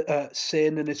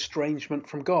sin and estrangement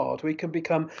from God. We can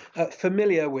become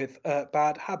familiar with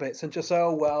bad habits and just say,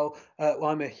 oh, well,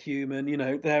 I'm a human, you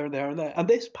know, there and there and there. And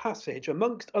this passage,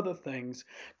 amongst other things,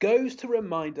 goes to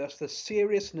remind us the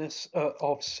seriousness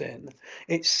of sin.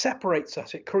 It separates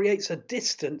us. It creates a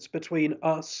distance between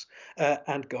us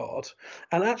and God.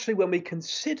 And actually, when we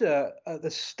consider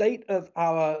the state of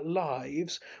our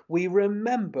lives, we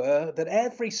remember that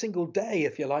every single day,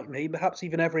 if you're like me, perhaps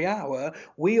even every hour,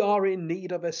 we are in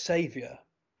need of a saviour.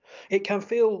 It can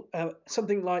feel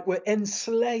something like we're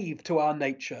enslaved to our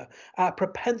nature. Our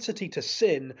propensity to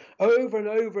sin over and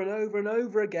over and over and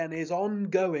over again is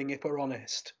ongoing, if we're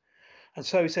honest. And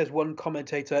so says one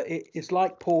commentator, it is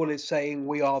like Paul is saying,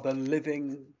 we are the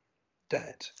living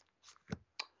dead.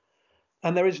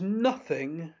 And there is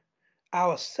nothing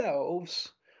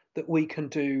ourselves that we can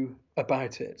do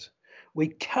about it. We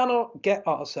cannot get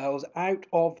ourselves out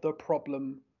of the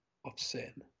problem of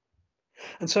sin.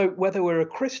 And so whether we're a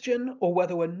Christian or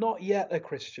whether we're not yet a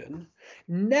Christian,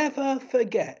 never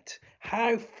forget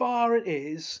how far it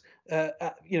is,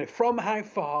 from how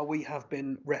far we have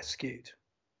been rescued.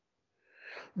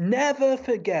 Never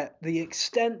forget the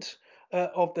extent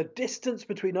of the distance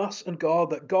between us and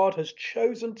God that God has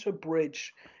chosen to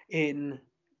bridge in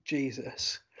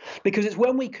Jesus. Because it's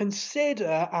when we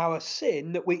consider our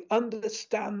sin that we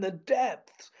understand the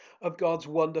depths of God's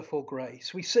wonderful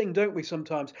grace. We sing, don't we,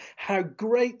 sometimes, how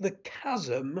great the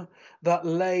chasm that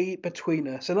lay between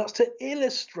us. And that's to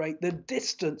illustrate the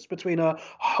distance between a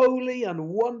holy and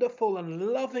wonderful and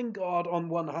loving God on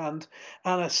one hand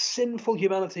and a sinful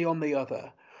humanity on the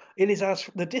other.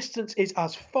 The distance is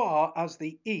as far as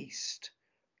the east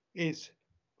is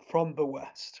from the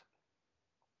west.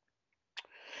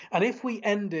 And if we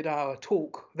ended our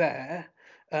talk there,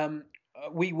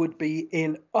 we would be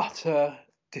in utter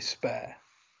despair.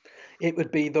 It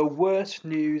would be the worst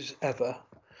news ever.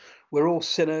 We're all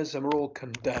sinners and we're all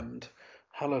condemned.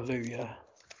 Hallelujah.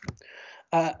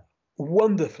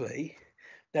 Wonderfully,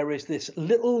 there is this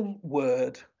little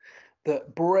word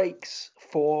that breaks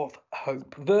forth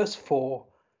hope. Verse 4,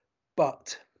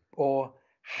 but, or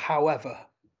however.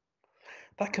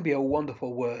 That can be a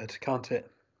wonderful word, can't it?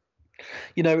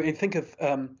 You know, think of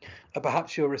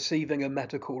perhaps you're receiving a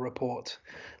medical report.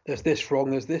 There's this wrong,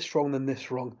 then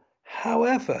this wrong.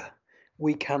 However,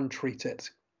 we can treat it.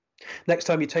 Next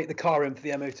time you take the car in for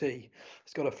the MOT,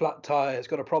 it's got a flat tyre, it's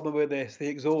got a problem with this, the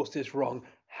exhaust is wrong.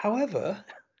 However,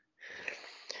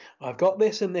 I've got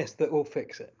this and this that will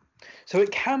fix it. So it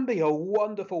can be a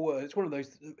wonderful word. It's one of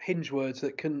those hinge words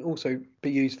that can also be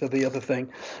used for the other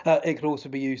thing. It can also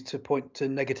be used to point to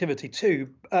negativity too.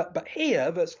 But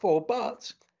here, verse 4,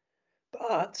 but,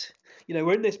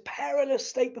 we're in this perilous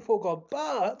state before God.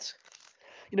 But,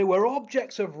 we're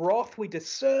objects of wrath. We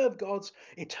deserve God's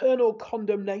eternal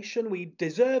condemnation. We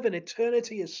deserve an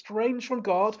eternity estranged from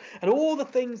God and all the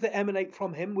things that emanate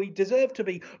from him. We deserve to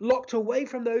be locked away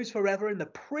from those forever in the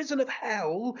prison of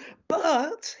hell.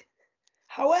 But,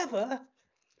 however,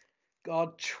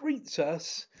 God treats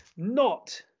us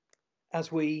not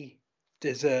as we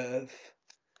deserve,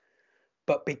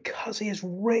 but because he is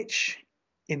rich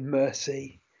in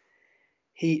mercy,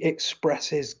 he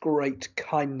expresses great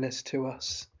kindness to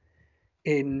us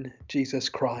in Jesus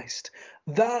Christ.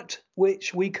 That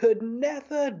which we could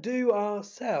never do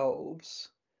ourselves,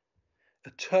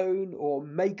 atone or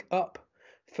make up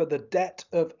for the debt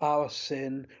of our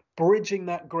sin, bridging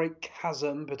that great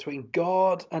chasm between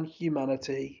God and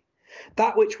humanity.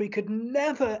 That which we could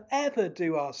never, ever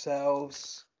do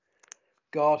ourselves,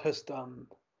 God has done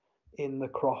in the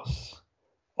cross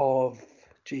of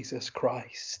Jesus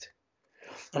Christ.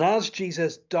 And as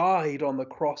Jesus died on the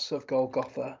cross of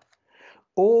Golgotha,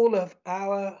 all of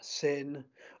our sin,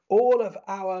 all of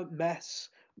our mess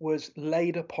was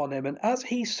laid upon him. And as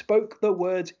he spoke the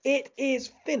words, "It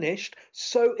is finished,"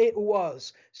 so it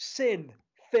was. Sin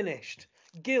finished.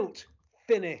 Guilt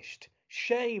finished.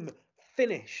 Shame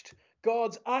finished.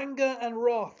 God's anger and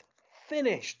wrath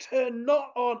finished. Turn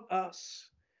not on us,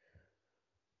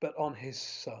 but on his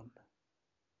Son.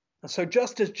 And so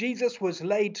just as Jesus was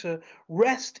laid to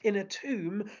rest in a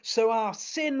tomb, so our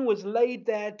sin was laid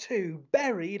there too,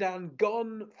 buried and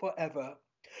gone forever.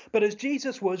 But as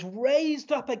Jesus was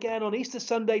raised up again on Easter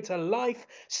Sunday to life,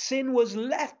 sin was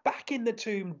left back in the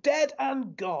tomb, dead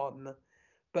and gone.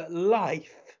 But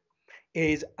life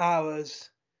is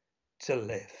ours to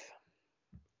live.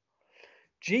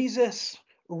 Jesus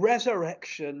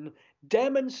resurrection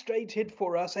demonstrated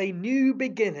for us a new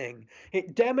beginning.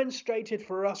 It demonstrated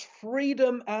for us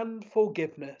freedom and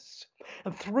forgiveness.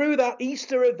 And through that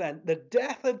Easter event, the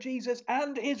death of Jesus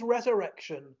and his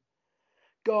resurrection,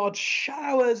 God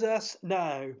showers us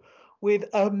now with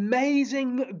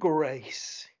amazing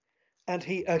grace, and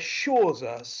he assures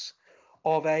us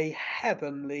of a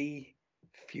heavenly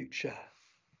future.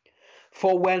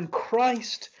 For when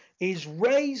Christ is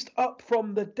raised up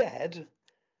from the dead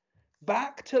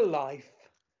back to life,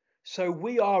 so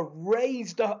we are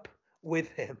raised up with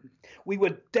him. We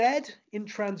were dead in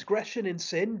transgression and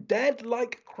sin, dead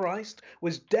like Christ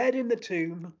was dead in the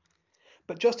tomb.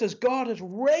 But just as God has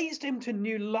raised him to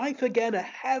new life again, a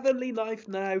heavenly life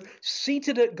now,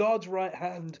 seated at God's right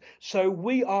hand, so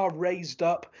we are raised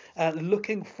up and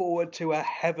looking forward to a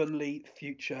heavenly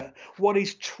future. What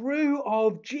is true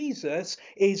of Jesus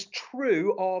is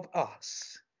true of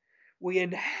us. We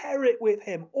inherit with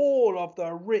him all of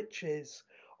the riches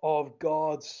of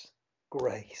God's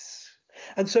grace.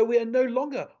 And so we are no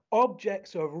longer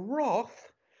objects of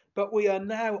wrath, but we are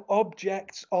now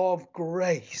objects of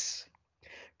grace.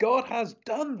 God has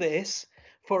done this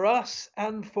for us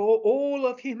and for all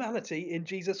of humanity in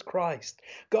Jesus Christ.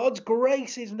 God's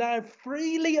grace is now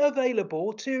freely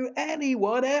available to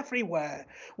anyone everywhere.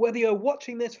 Whether you're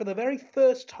watching this for the very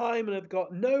first time and have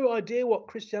got no idea what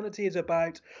Christianity is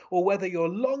about, or whether you're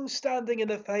long-standing in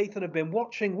the faith and have been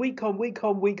watching week on week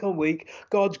on week on week,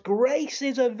 God's grace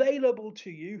is available to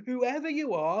you, whoever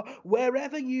you are,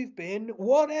 wherever you've been,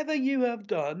 whatever you have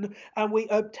done, and we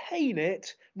obtain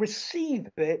it, receive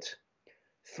it,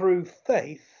 through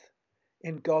faith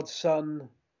in God's Son,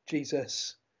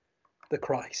 Jesus the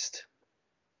Christ.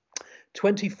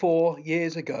 24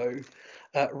 years ago,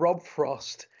 Rob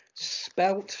Frost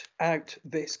spelt out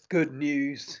this good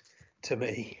news to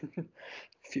me. A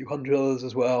few hundred others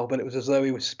as well, but it was as though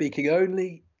he was speaking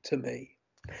only to me.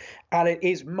 And it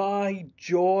is my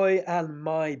joy and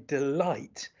my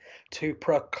delight to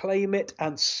proclaim it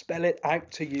and spell it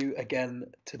out to you again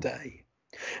today.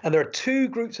 And there are two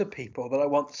groups of people that I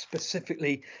want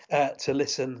specifically to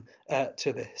listen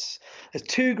to this. There's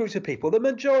two groups of people. The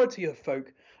majority of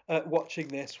folk watching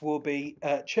this will be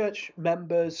church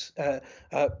members,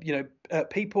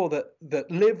 people that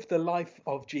live the life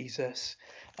of Jesus.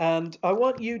 And I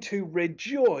want you to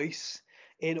rejoice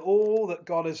in all that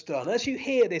God has done. As you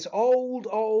hear this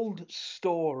old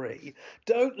story,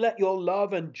 don't let your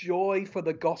love and joy for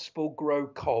the gospel grow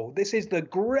cold. This is the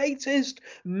greatest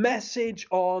message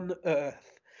on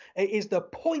earth. It is the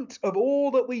point of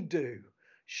all that we do,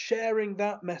 sharing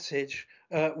that message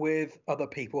with other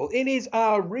people. It is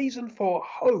our reason for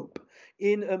hope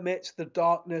in amidst the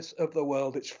darkness of the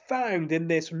world. It's found in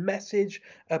this message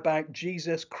about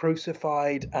Jesus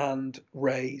crucified and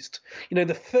raised. You know,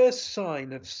 the first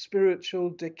sign of spiritual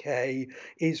decay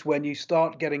is when you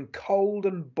start getting cold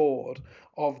and bored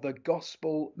of the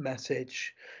gospel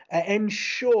message.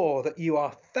 Ensure that you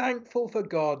are thankful for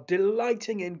God,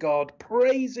 delighting in God,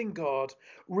 praising God,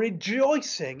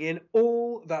 rejoicing in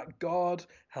all that God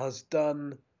has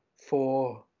done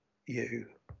for you.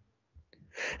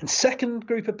 And second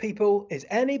group of people is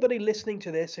anybody listening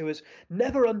to this who has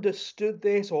never understood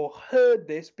this or heard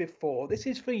this before. This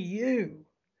is for you.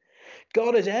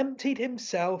 God has emptied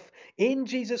himself in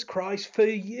Jesus Christ for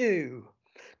you.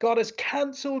 God has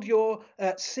cancelled your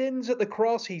sins at the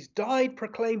cross. He's died,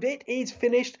 proclaimed it is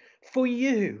finished for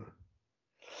you.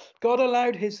 God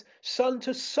allowed his son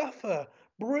to suffer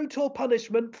brutal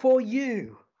punishment for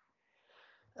you.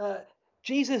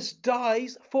 Jesus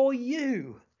dies for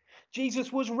you.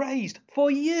 Jesus was raised for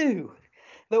you.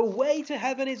 The way to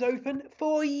heaven is open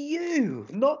for you,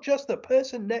 not just the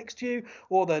person next to you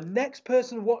or the next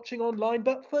person watching online,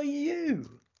 but for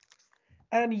you.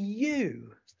 And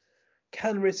you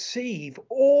can receive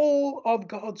all of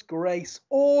God's grace,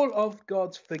 all of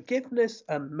God's forgiveness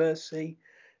and mercy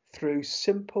through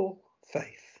simple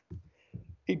faith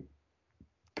in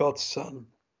God's Son,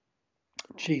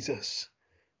 Jesus,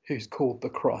 who's called the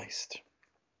Christ.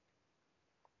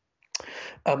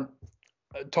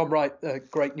 Tom Wright, a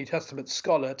great New Testament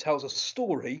scholar, tells a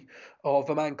story of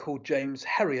a man called James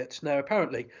Herriot. Now,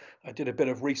 apparently, I did a bit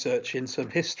of research in some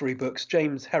history books.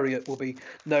 James Herriot will be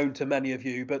known to many of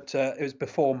you, but it was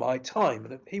before my time.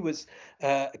 And he was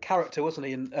a character, wasn't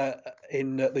he,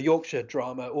 in the Yorkshire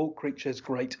drama, All Creatures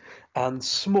Great and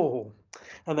Small.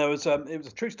 And it was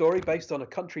a true story based on a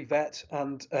country vet,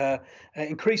 and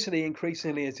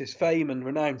increasingly as his fame and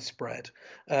renown spread,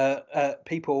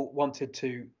 people wanted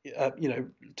to,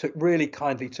 took really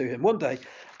kindly to him. One day,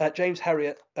 James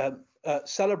Herriot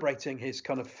celebrating his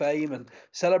kind of fame and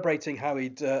celebrating how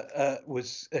he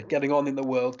was getting on in the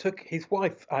world, took his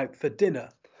wife out for dinner.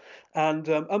 And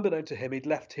unbeknown to him, he'd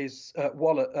left his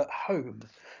wallet at home.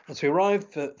 And so he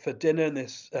arrived for dinner in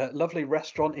this lovely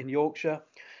restaurant in Yorkshire,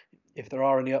 if there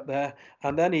are any up there.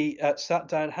 And then he sat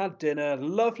down, had dinner,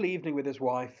 lovely evening with his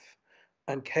wife,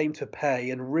 and came to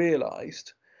pay and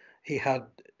realised he had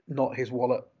not his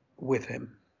wallet with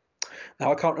him.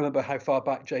 Now, I can't remember how far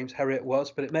back James Herriot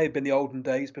was, but it may have been the olden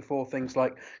days before things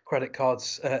like credit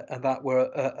cards and that were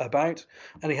about.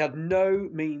 And he had no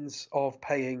means of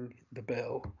paying the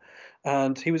bill.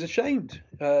 And he was ashamed.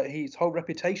 His whole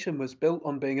reputation was built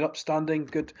on being an upstanding,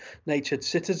 good-natured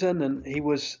citizen. And he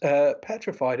was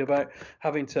petrified about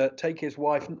having to take his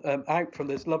wife out from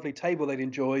this lovely table they'd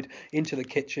enjoyed into the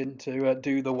kitchen to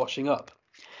do the washing up.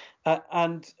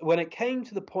 And when it came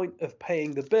to the point of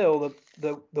paying the bill,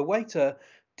 the waiter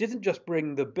didn't just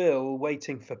bring the bill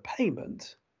waiting for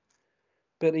payment,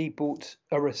 but he bought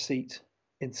a receipt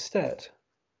instead.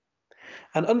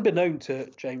 And unbeknown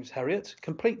to James Herriot,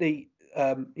 completely,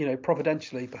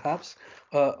 providentially perhaps,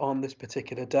 on this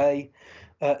particular day,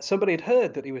 somebody had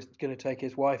heard that he was going to take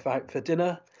his wife out for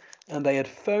dinner, and they had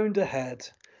phoned ahead,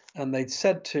 and they'd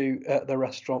said to the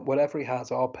restaurant, whatever he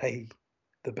has, I'll pay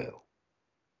the bill.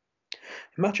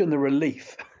 Imagine the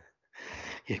relief.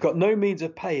 You've got no means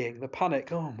of paying, the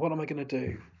panic, oh, what am I going to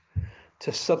do?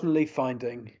 To suddenly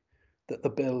finding that the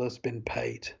bill has been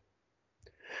paid.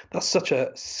 That's such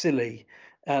a silly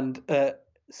and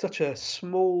such a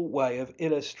small way of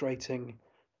illustrating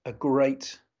a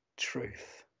great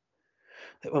truth.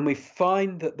 That when we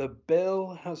find that the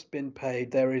bill has been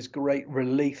paid, there is great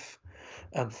relief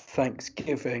and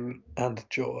thanksgiving and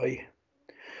joy.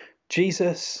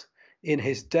 Jesus, in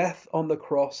his death on the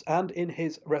cross and in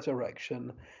his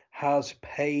resurrection, has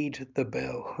paid the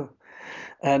bill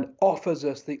and offers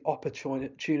us the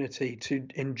opportunity to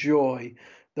enjoy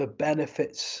the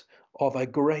benefits of a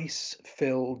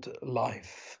grace-filled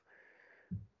life.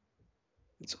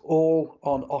 It's all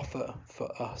on offer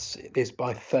for us. It is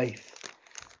by faith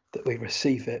that we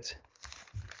receive it.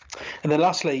 And then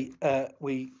lastly,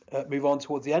 we move on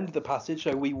towards the end of the passage.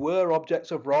 So we were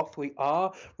objects of wrath. We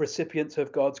are recipients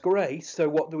of God's grace. So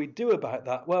what do we do about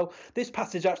that? Well, this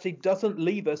passage actually doesn't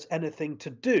leave us anything to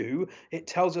do. It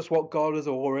tells us what God has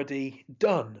already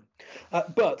done.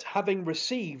 But having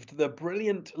received the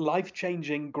brilliant,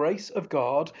 life-changing grace of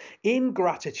God, in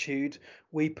gratitude,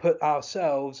 we put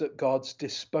ourselves at God's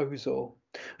disposal.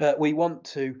 We want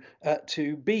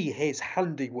to be his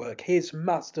handiwork, his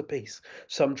masterpiece,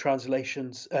 some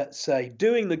translations say,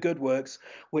 doing the good works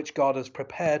which God has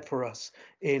prepared for us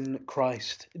in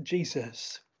Christ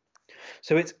Jesus.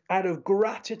 So it's out of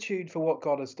gratitude for what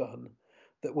God has done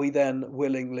that we then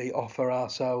willingly offer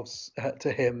ourselves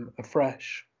to him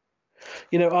afresh.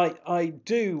 You know, I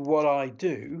do what I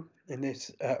do in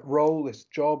this role, this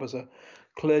job as a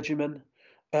clergyman,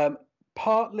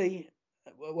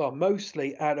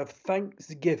 mostly out of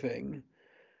thanksgiving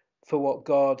for what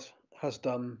God has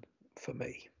done for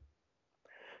me.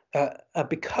 And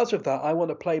because of that, I want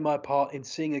to play my part in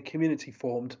seeing a community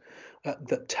formed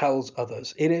that tells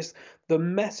others. It is the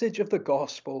message of the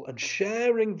gospel and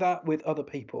sharing that with other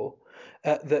people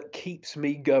that keeps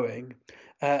me going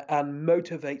and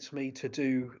motivates me to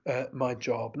do my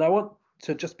job. And I want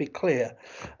to just be clear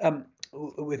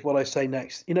with what I say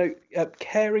next. You know,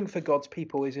 caring for God's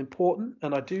people is important,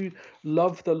 and I do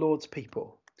love the Lord's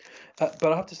people. But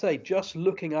I have to say, just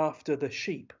looking after the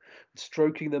sheep,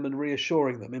 stroking them and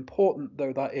reassuring them, important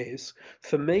though that is,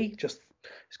 for me, just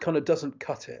kind of doesn't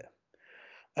cut it.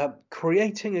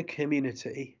 Creating a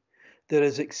community that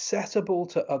is accessible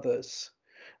to others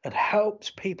and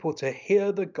helps people to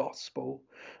hear the gospel,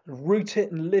 root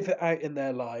it and live it out in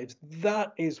their lives,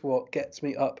 that is what gets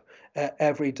me up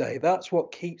every day. That's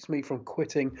what keeps me from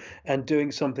quitting and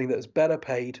doing something that is better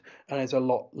paid and is a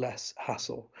lot less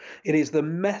hassle. It is the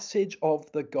message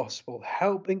of the gospel,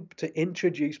 helping to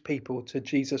introduce people to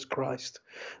Jesus Christ,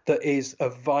 that is a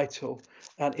vital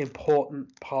and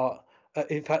important part.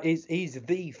 In fact, is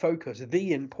the focus,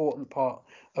 the important part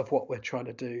of what we're trying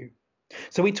to do.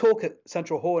 So we talk at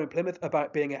Central Hall in Plymouth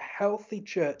about being a healthy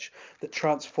church that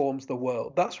transforms the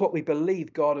world. That's what we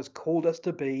believe God has called us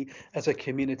to be as a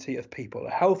community of people. A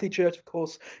healthy church, of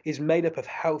course, is made up of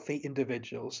healthy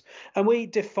individuals. And we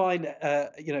define,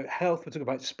 health, we're talking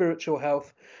about spiritual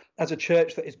health, as a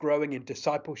church that is growing in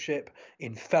discipleship,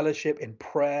 in fellowship, in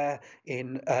prayer,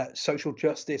 in social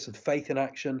justice and faith in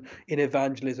action, in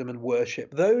evangelism and worship.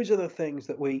 Those are the things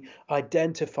that we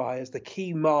identify as the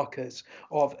key markers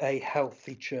of a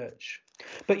healthy church.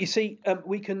 But you see,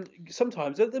 we can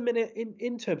sometimes, at the minute,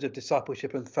 in terms of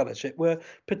discipleship and fellowship, we're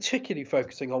particularly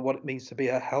focusing on what it means to be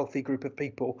a healthy group of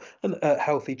people and a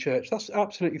healthy church. That's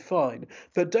absolutely fine.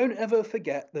 But don't ever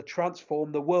forget the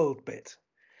transform the world bit.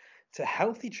 It's a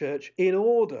healthy church in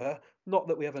order, not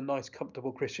that we have a nice,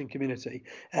 comfortable Christian community.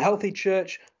 A healthy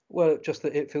church, well, just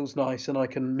that it feels nice and I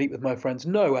can meet with my friends.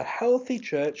 No, a healthy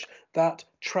church that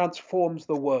transforms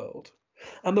the world.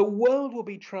 And the world will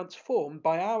be transformed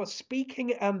by our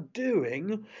speaking and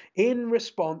doing in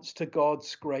response to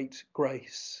God's great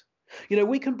grace. You know,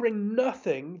 we can bring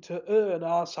nothing to earn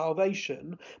our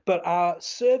salvation, but our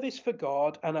service for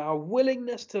God and our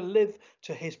willingness to live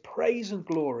to his praise and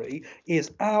glory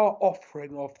is our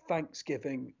offering of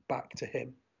thanksgiving back to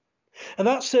him. And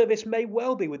that service may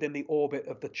well be within the orbit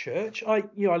of the church. I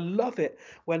love it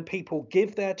when people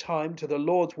give their time to the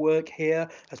Lord's work here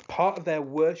as part of their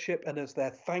worship and as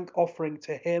their thank offering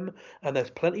to him. And there's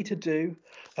plenty to do,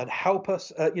 and help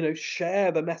us,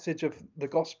 share the message of the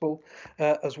gospel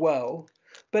as well.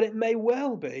 But it may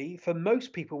well be, for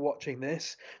most people watching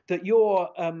this, that your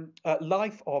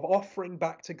life of offering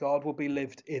back to God will be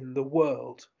lived in the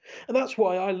world. And that's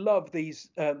why I love these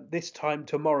this time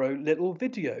tomorrow little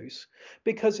videos,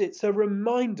 because it's a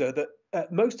reminder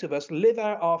that most of us live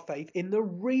out our faith in the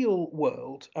real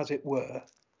world, as it were.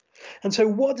 And so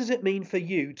what does it mean for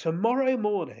you tomorrow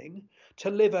morning to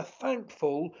live a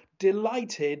thankful,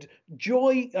 delighted,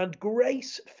 joy and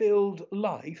grace-filled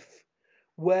life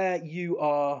where you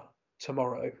are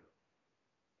tomorrow?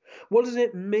 What does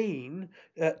it mean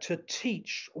to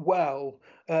teach well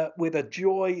with a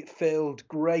joy-filled,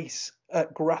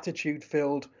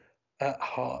 gratitude-filled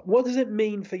heart? What does it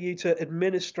mean for you to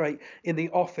administrate in the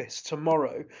office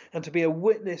tomorrow and to be a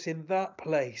witness in that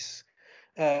place?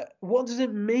 What does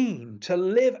it mean to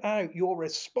live out your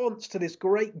response to this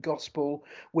great gospel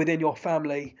within your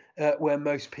family where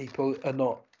most people are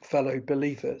not fellow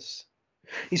believers?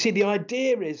 You see, the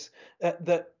idea is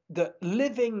that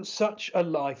living such a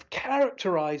life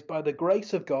characterized by the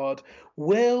grace of God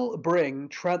will bring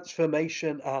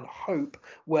transformation and hope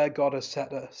where God has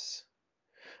set us.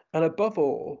 And above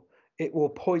all, it will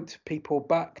point people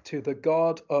back to the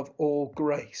God of all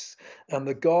grace and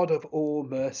the God of all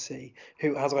mercy,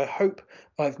 who, as I hope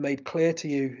I've made clear to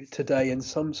you today in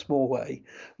some small way,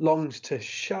 longs to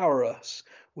shower us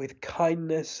with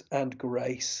kindness and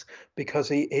grace because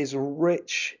he is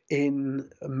rich in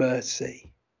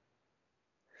mercy.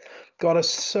 God has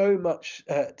so much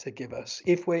to give us.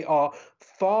 If we are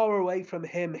far away from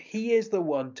him, he is the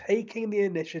one taking the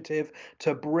initiative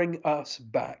to bring us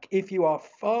back. If you are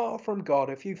far from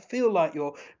God, if you feel like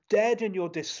you're dead in your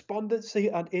despondency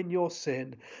and in your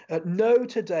sin, know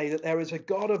today that there is a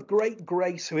God of great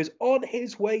grace who is on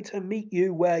his way to meet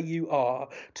you where you are,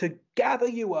 to gather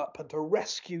you up and to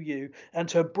rescue you and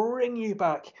to bring you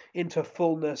back into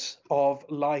fullness of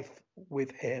life with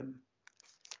him.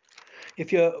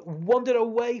 If you're wandered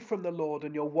away from the Lord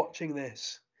and you're watching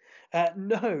this,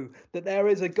 know that there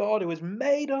is a God who has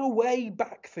made a way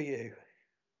back for you.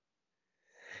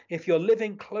 If you're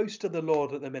living close to the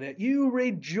Lord at the minute, you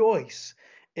rejoice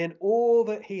in all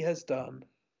that he has done.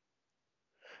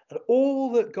 And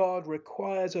all that God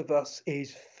requires of us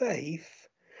is faith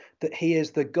that he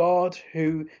is the God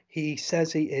who he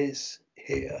says he is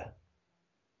here.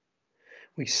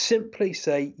 We simply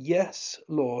say, yes,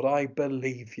 Lord, I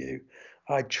believe you.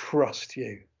 I trust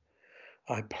you.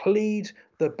 I plead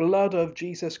the blood of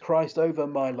Jesus Christ over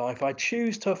my life. I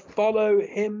choose to follow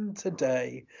him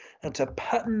today and to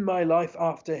pattern my life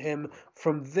after him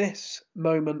from this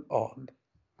moment on.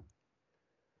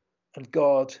 And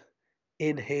God,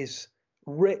 in his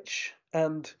rich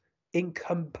and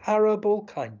incomparable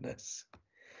kindness,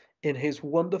 in his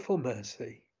wonderful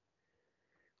mercy,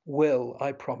 will,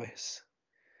 I promise,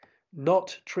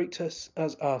 not treat us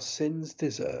as our sins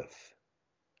deserve,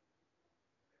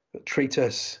 but treat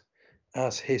us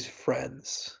as his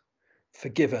friends,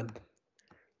 forgiven,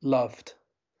 loved,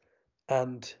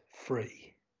 and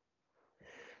free.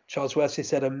 Charles Wesley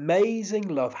said, amazing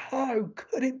love, how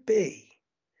could it be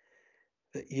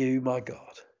that you, my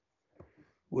God,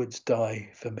 would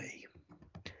die for me?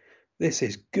 This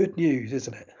is good news,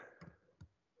 isn't it?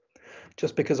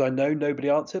 Just because I know nobody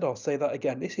answered, I'll say that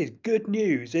again. This is good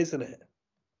news, isn't it?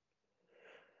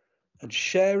 And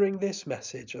sharing this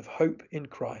message of hope in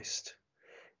Christ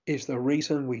is the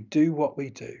reason we do what we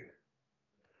do.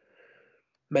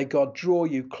 May God draw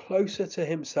you closer to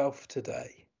himself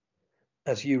today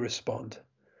as you respond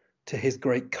to his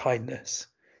great kindness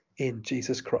in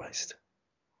Jesus Christ.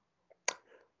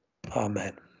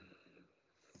 Amen.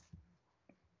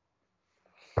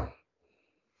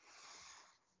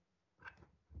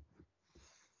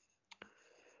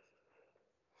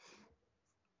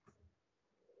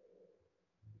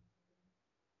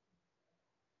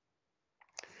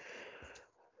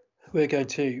 We're going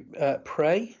to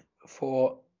pray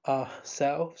for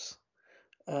ourselves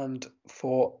and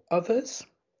for others.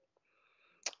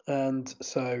 And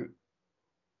so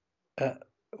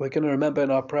we're going to remember in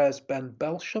our prayers Ben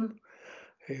Belsham,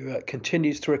 who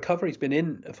continues to recover. He's been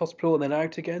in hospital and then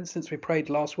out again since we prayed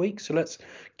last week. So let's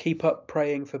keep up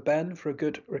praying for Ben for a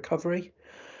good recovery.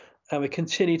 And we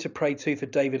continue to pray too for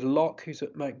David Locke, who's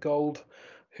at Mount Gold,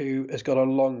 who has got a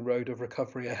long road of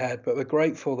recovery ahead. But we're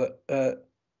grateful that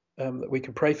we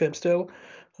can pray for him still.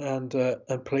 And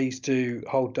please do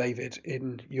hold David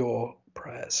in your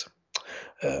prayers.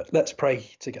 Let's pray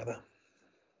together.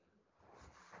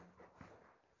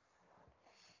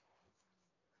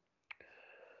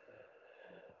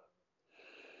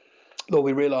 Lord,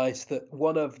 we realise that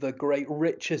one of the great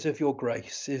riches of your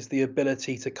grace is the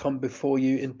ability to come before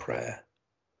you in prayer.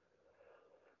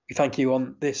 We thank you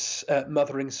on this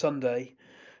Mothering Sunday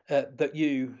that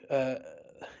you,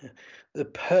 the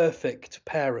perfect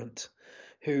parent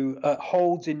who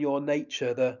holds in your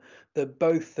nature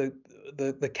both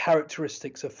the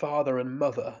characteristics of father and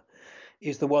mother,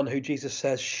 is the one who Jesus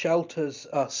says shelters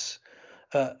us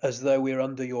as though we're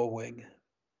under your wing.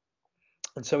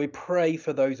 And so we pray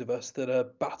for those of us that are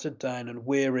battered down and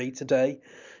weary today,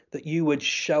 that you would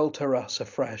shelter us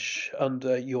afresh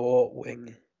under your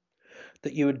wing,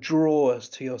 that you would draw us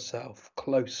to yourself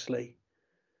closely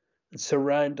and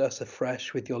surround us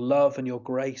afresh with your love and your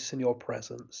grace and your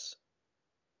presence.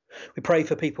 We pray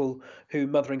for people who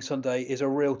Mothering Sunday is a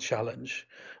real challenge,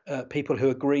 people who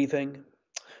are grieving,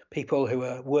 people who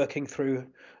are working through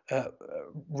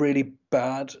really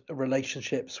bad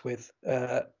relationships with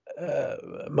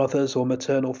mothers or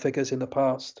maternal figures in the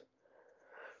past,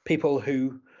 people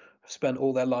who have spent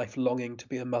all their life longing to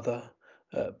be a mother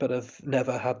but have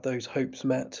never had those hopes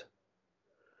met.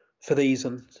 For these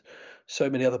and so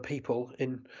many other people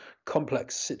in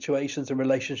complex situations and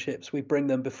relationships, we bring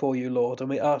them before you, Lord, and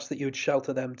we ask that you would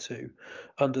shelter them too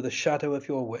under the shadow of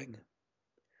your wing.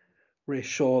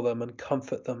 Reassure them and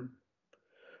comfort them,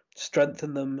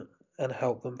 strengthen them and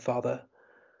help them, Father,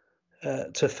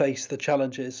 to face the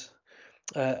challenges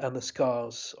and the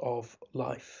scars of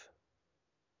life.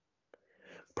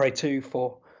 Pray too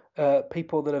for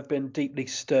people that have been deeply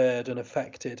stirred and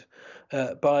affected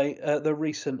by the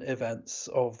recent events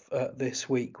of this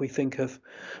week. We think of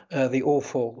the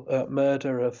awful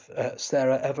murder of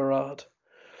Sarah Everard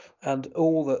and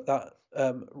all that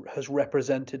has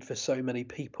represented for so many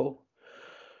people.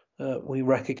 We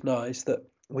recognise that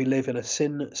we live in a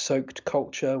sin-soaked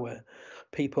culture where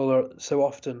people are so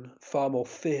often far more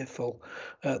fearful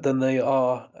than they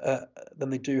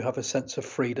do have a sense of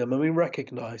freedom, and we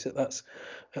recognise that that's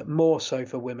more so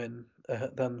for women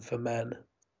than for men.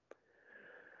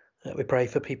 We pray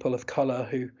for people of colour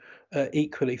who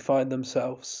equally find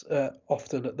themselves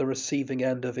often at the receiving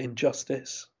end of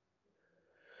injustice.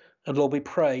 And Lord, we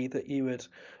pray that you would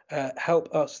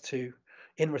help us to,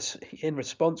 in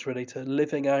response really to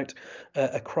living out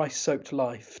a Christ-soaked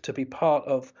life, to be part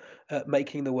of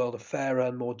making the world a fairer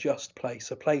and more just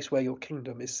place, a place where your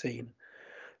kingdom is seen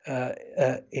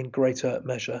in greater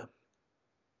measure.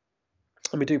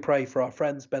 And we do pray for our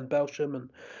friends Ben Belsham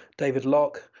and David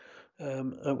Locke.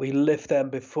 We lift them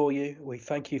before you. We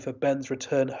thank you for Ben's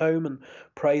return home and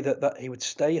pray that he would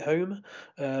stay home,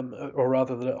 or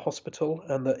rather than at hospital,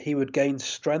 and that he would gain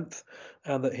strength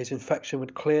and that his infection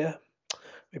would clear.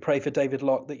 We pray for David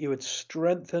Locke that you would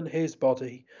strengthen his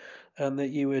body and that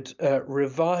you would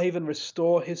revive and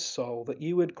restore his soul, that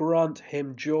you would grant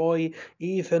him joy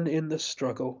even in the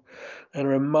struggle and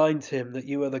remind him that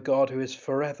you are the God who is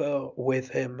forever with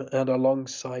him and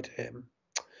alongside him.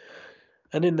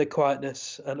 And in the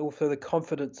quietness and also the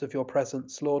confidence of your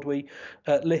presence, Lord, we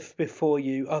lift before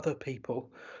you other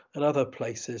people and other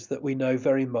places that we know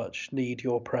very much need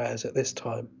your prayers at this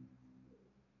time.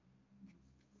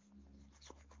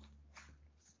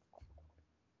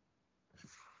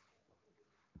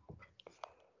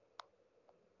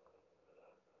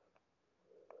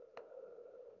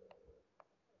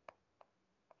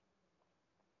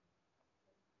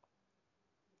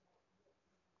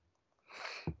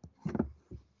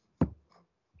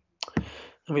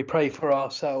 And we pray for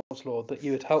ourselves, Lord, that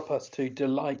you would help us to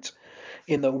delight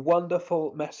in the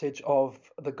wonderful message of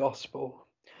the gospel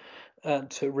and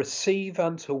to receive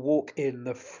and to walk in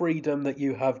the freedom that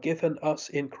you have given us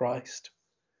in Christ.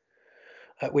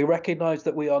 We recognise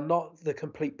that we are not the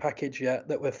complete package yet,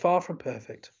 that we're far from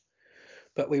perfect,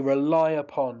 but we rely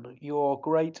upon your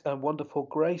great and wonderful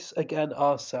grace again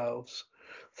ourselves.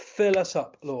 Fill us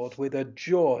up, Lord, with a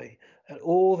joy at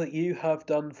all that you have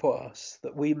done for us,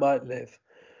 that we might live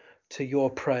to your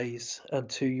praise and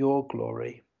to your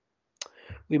glory.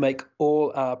 we make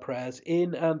all our prayers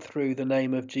in and through the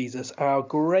name of Jesus, our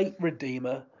great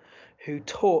Redeemer, who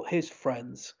taught his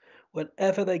friends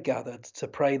whenever they gathered to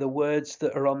pray the words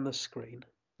that are on the screen.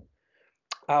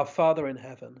 Our Father in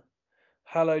heaven,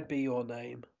 hallowed be your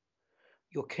name.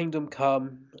 Your kingdom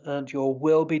come and your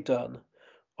will be done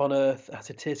on earth as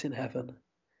it is in heaven.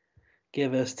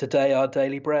 Give us today our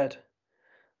daily bread.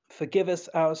 Forgive us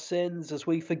our sins as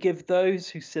we forgive those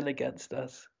who sin against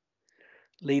us.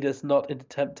 Lead us not into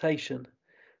temptation,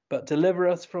 but deliver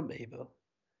us from evil.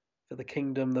 For the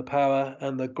kingdom, the power,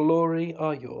 and the glory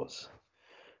are yours,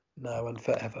 now and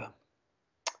forever.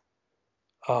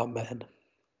 Amen.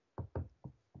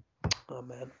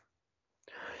 Amen.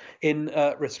 In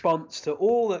response to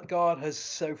all that God has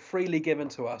so freely given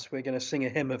to us, we're going to sing a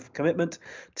hymn of commitment,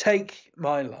 Take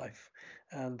My Life.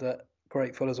 And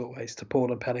grateful as always to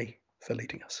Paul and Penny for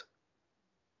leading us.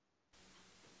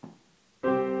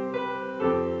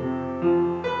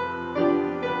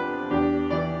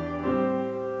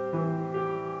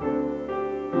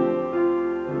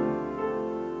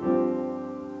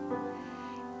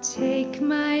 Take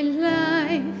my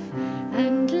life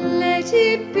and let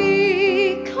it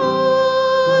be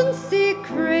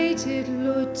consecrated,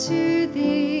 Lord, to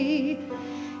thee.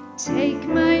 Take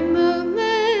my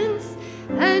moments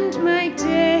and my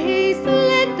days,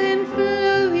 let them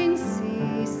flow in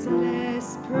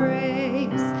ceaseless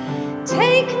praise.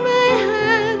 Take my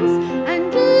hands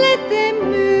and let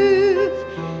them move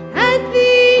at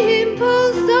the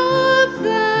impulse of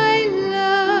thy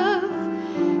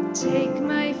love. Take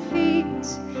my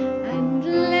feet and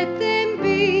let them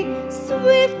be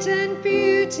swift and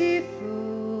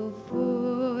beautiful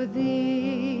for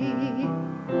thee.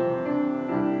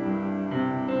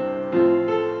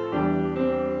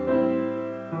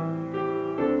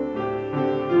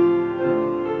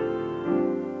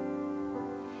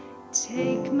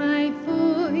 Take my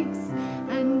voice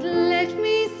and let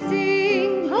me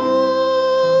sing,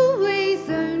 always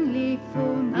only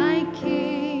for my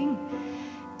King.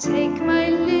 Take my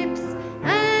lips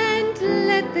and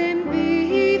let them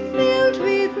be filled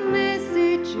with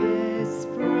messages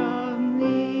from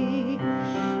thee.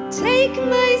 Take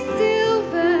my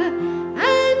silver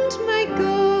and my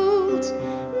gold,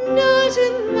 not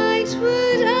a mite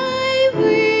would I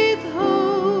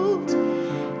withhold.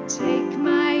 Take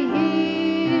my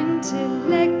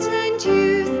intellect and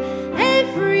use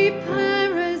every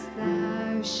power as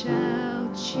thou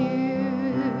shalt choose.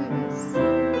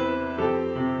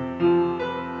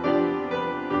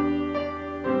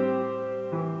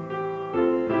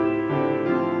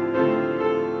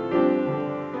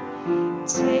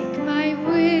 Take my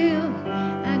will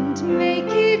and make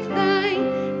it thine,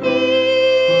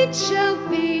 it shall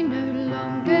be no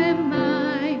longer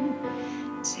mine.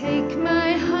 Take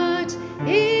my heart,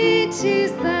 it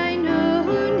is thine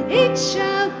own, it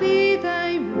shall be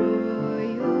thy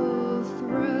royal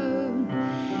throne.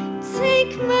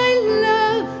 Take my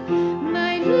love,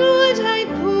 my Lord, I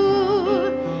pour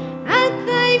at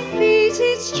thy feet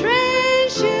its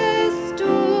treasure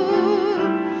store.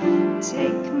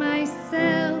 Take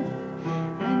myself,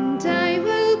 and I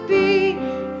will be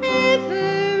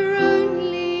ever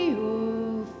only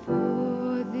all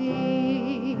for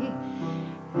thee.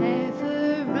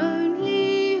 Ever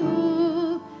only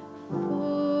all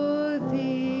for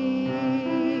thee.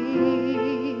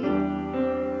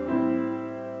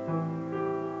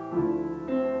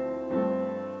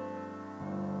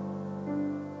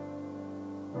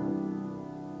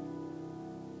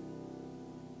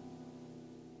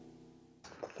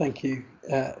 Thank you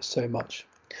so much.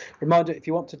 Reminder, if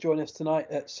you want to join us tonight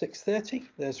at 6:30,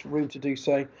 there's room to do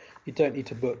so. You don't need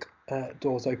to book.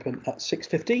 Doors open at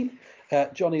 6:15.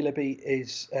 Johnny Libby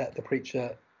is the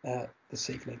preacher this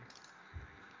evening.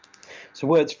 So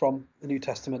words from the New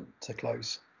Testament to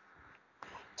close.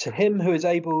 To him who is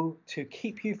able to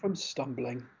keep you from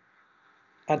stumbling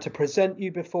and to present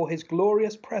you before his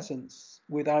glorious presence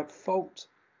without fault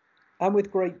and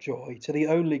with great joy, to the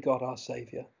only God our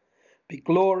Saviour, be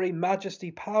glory,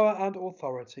 majesty, power and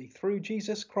authority through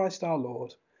Jesus Christ our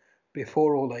Lord,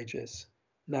 before all ages,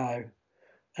 now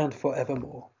and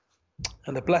forevermore.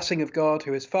 And the blessing of God,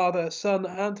 who is Father, Son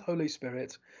and Holy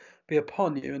Spirit, be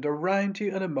upon you and around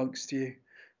you and amongst you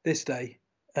this day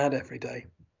and every day.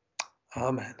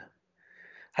 Amen.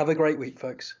 Have a great week,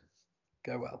 folks.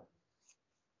 Go well.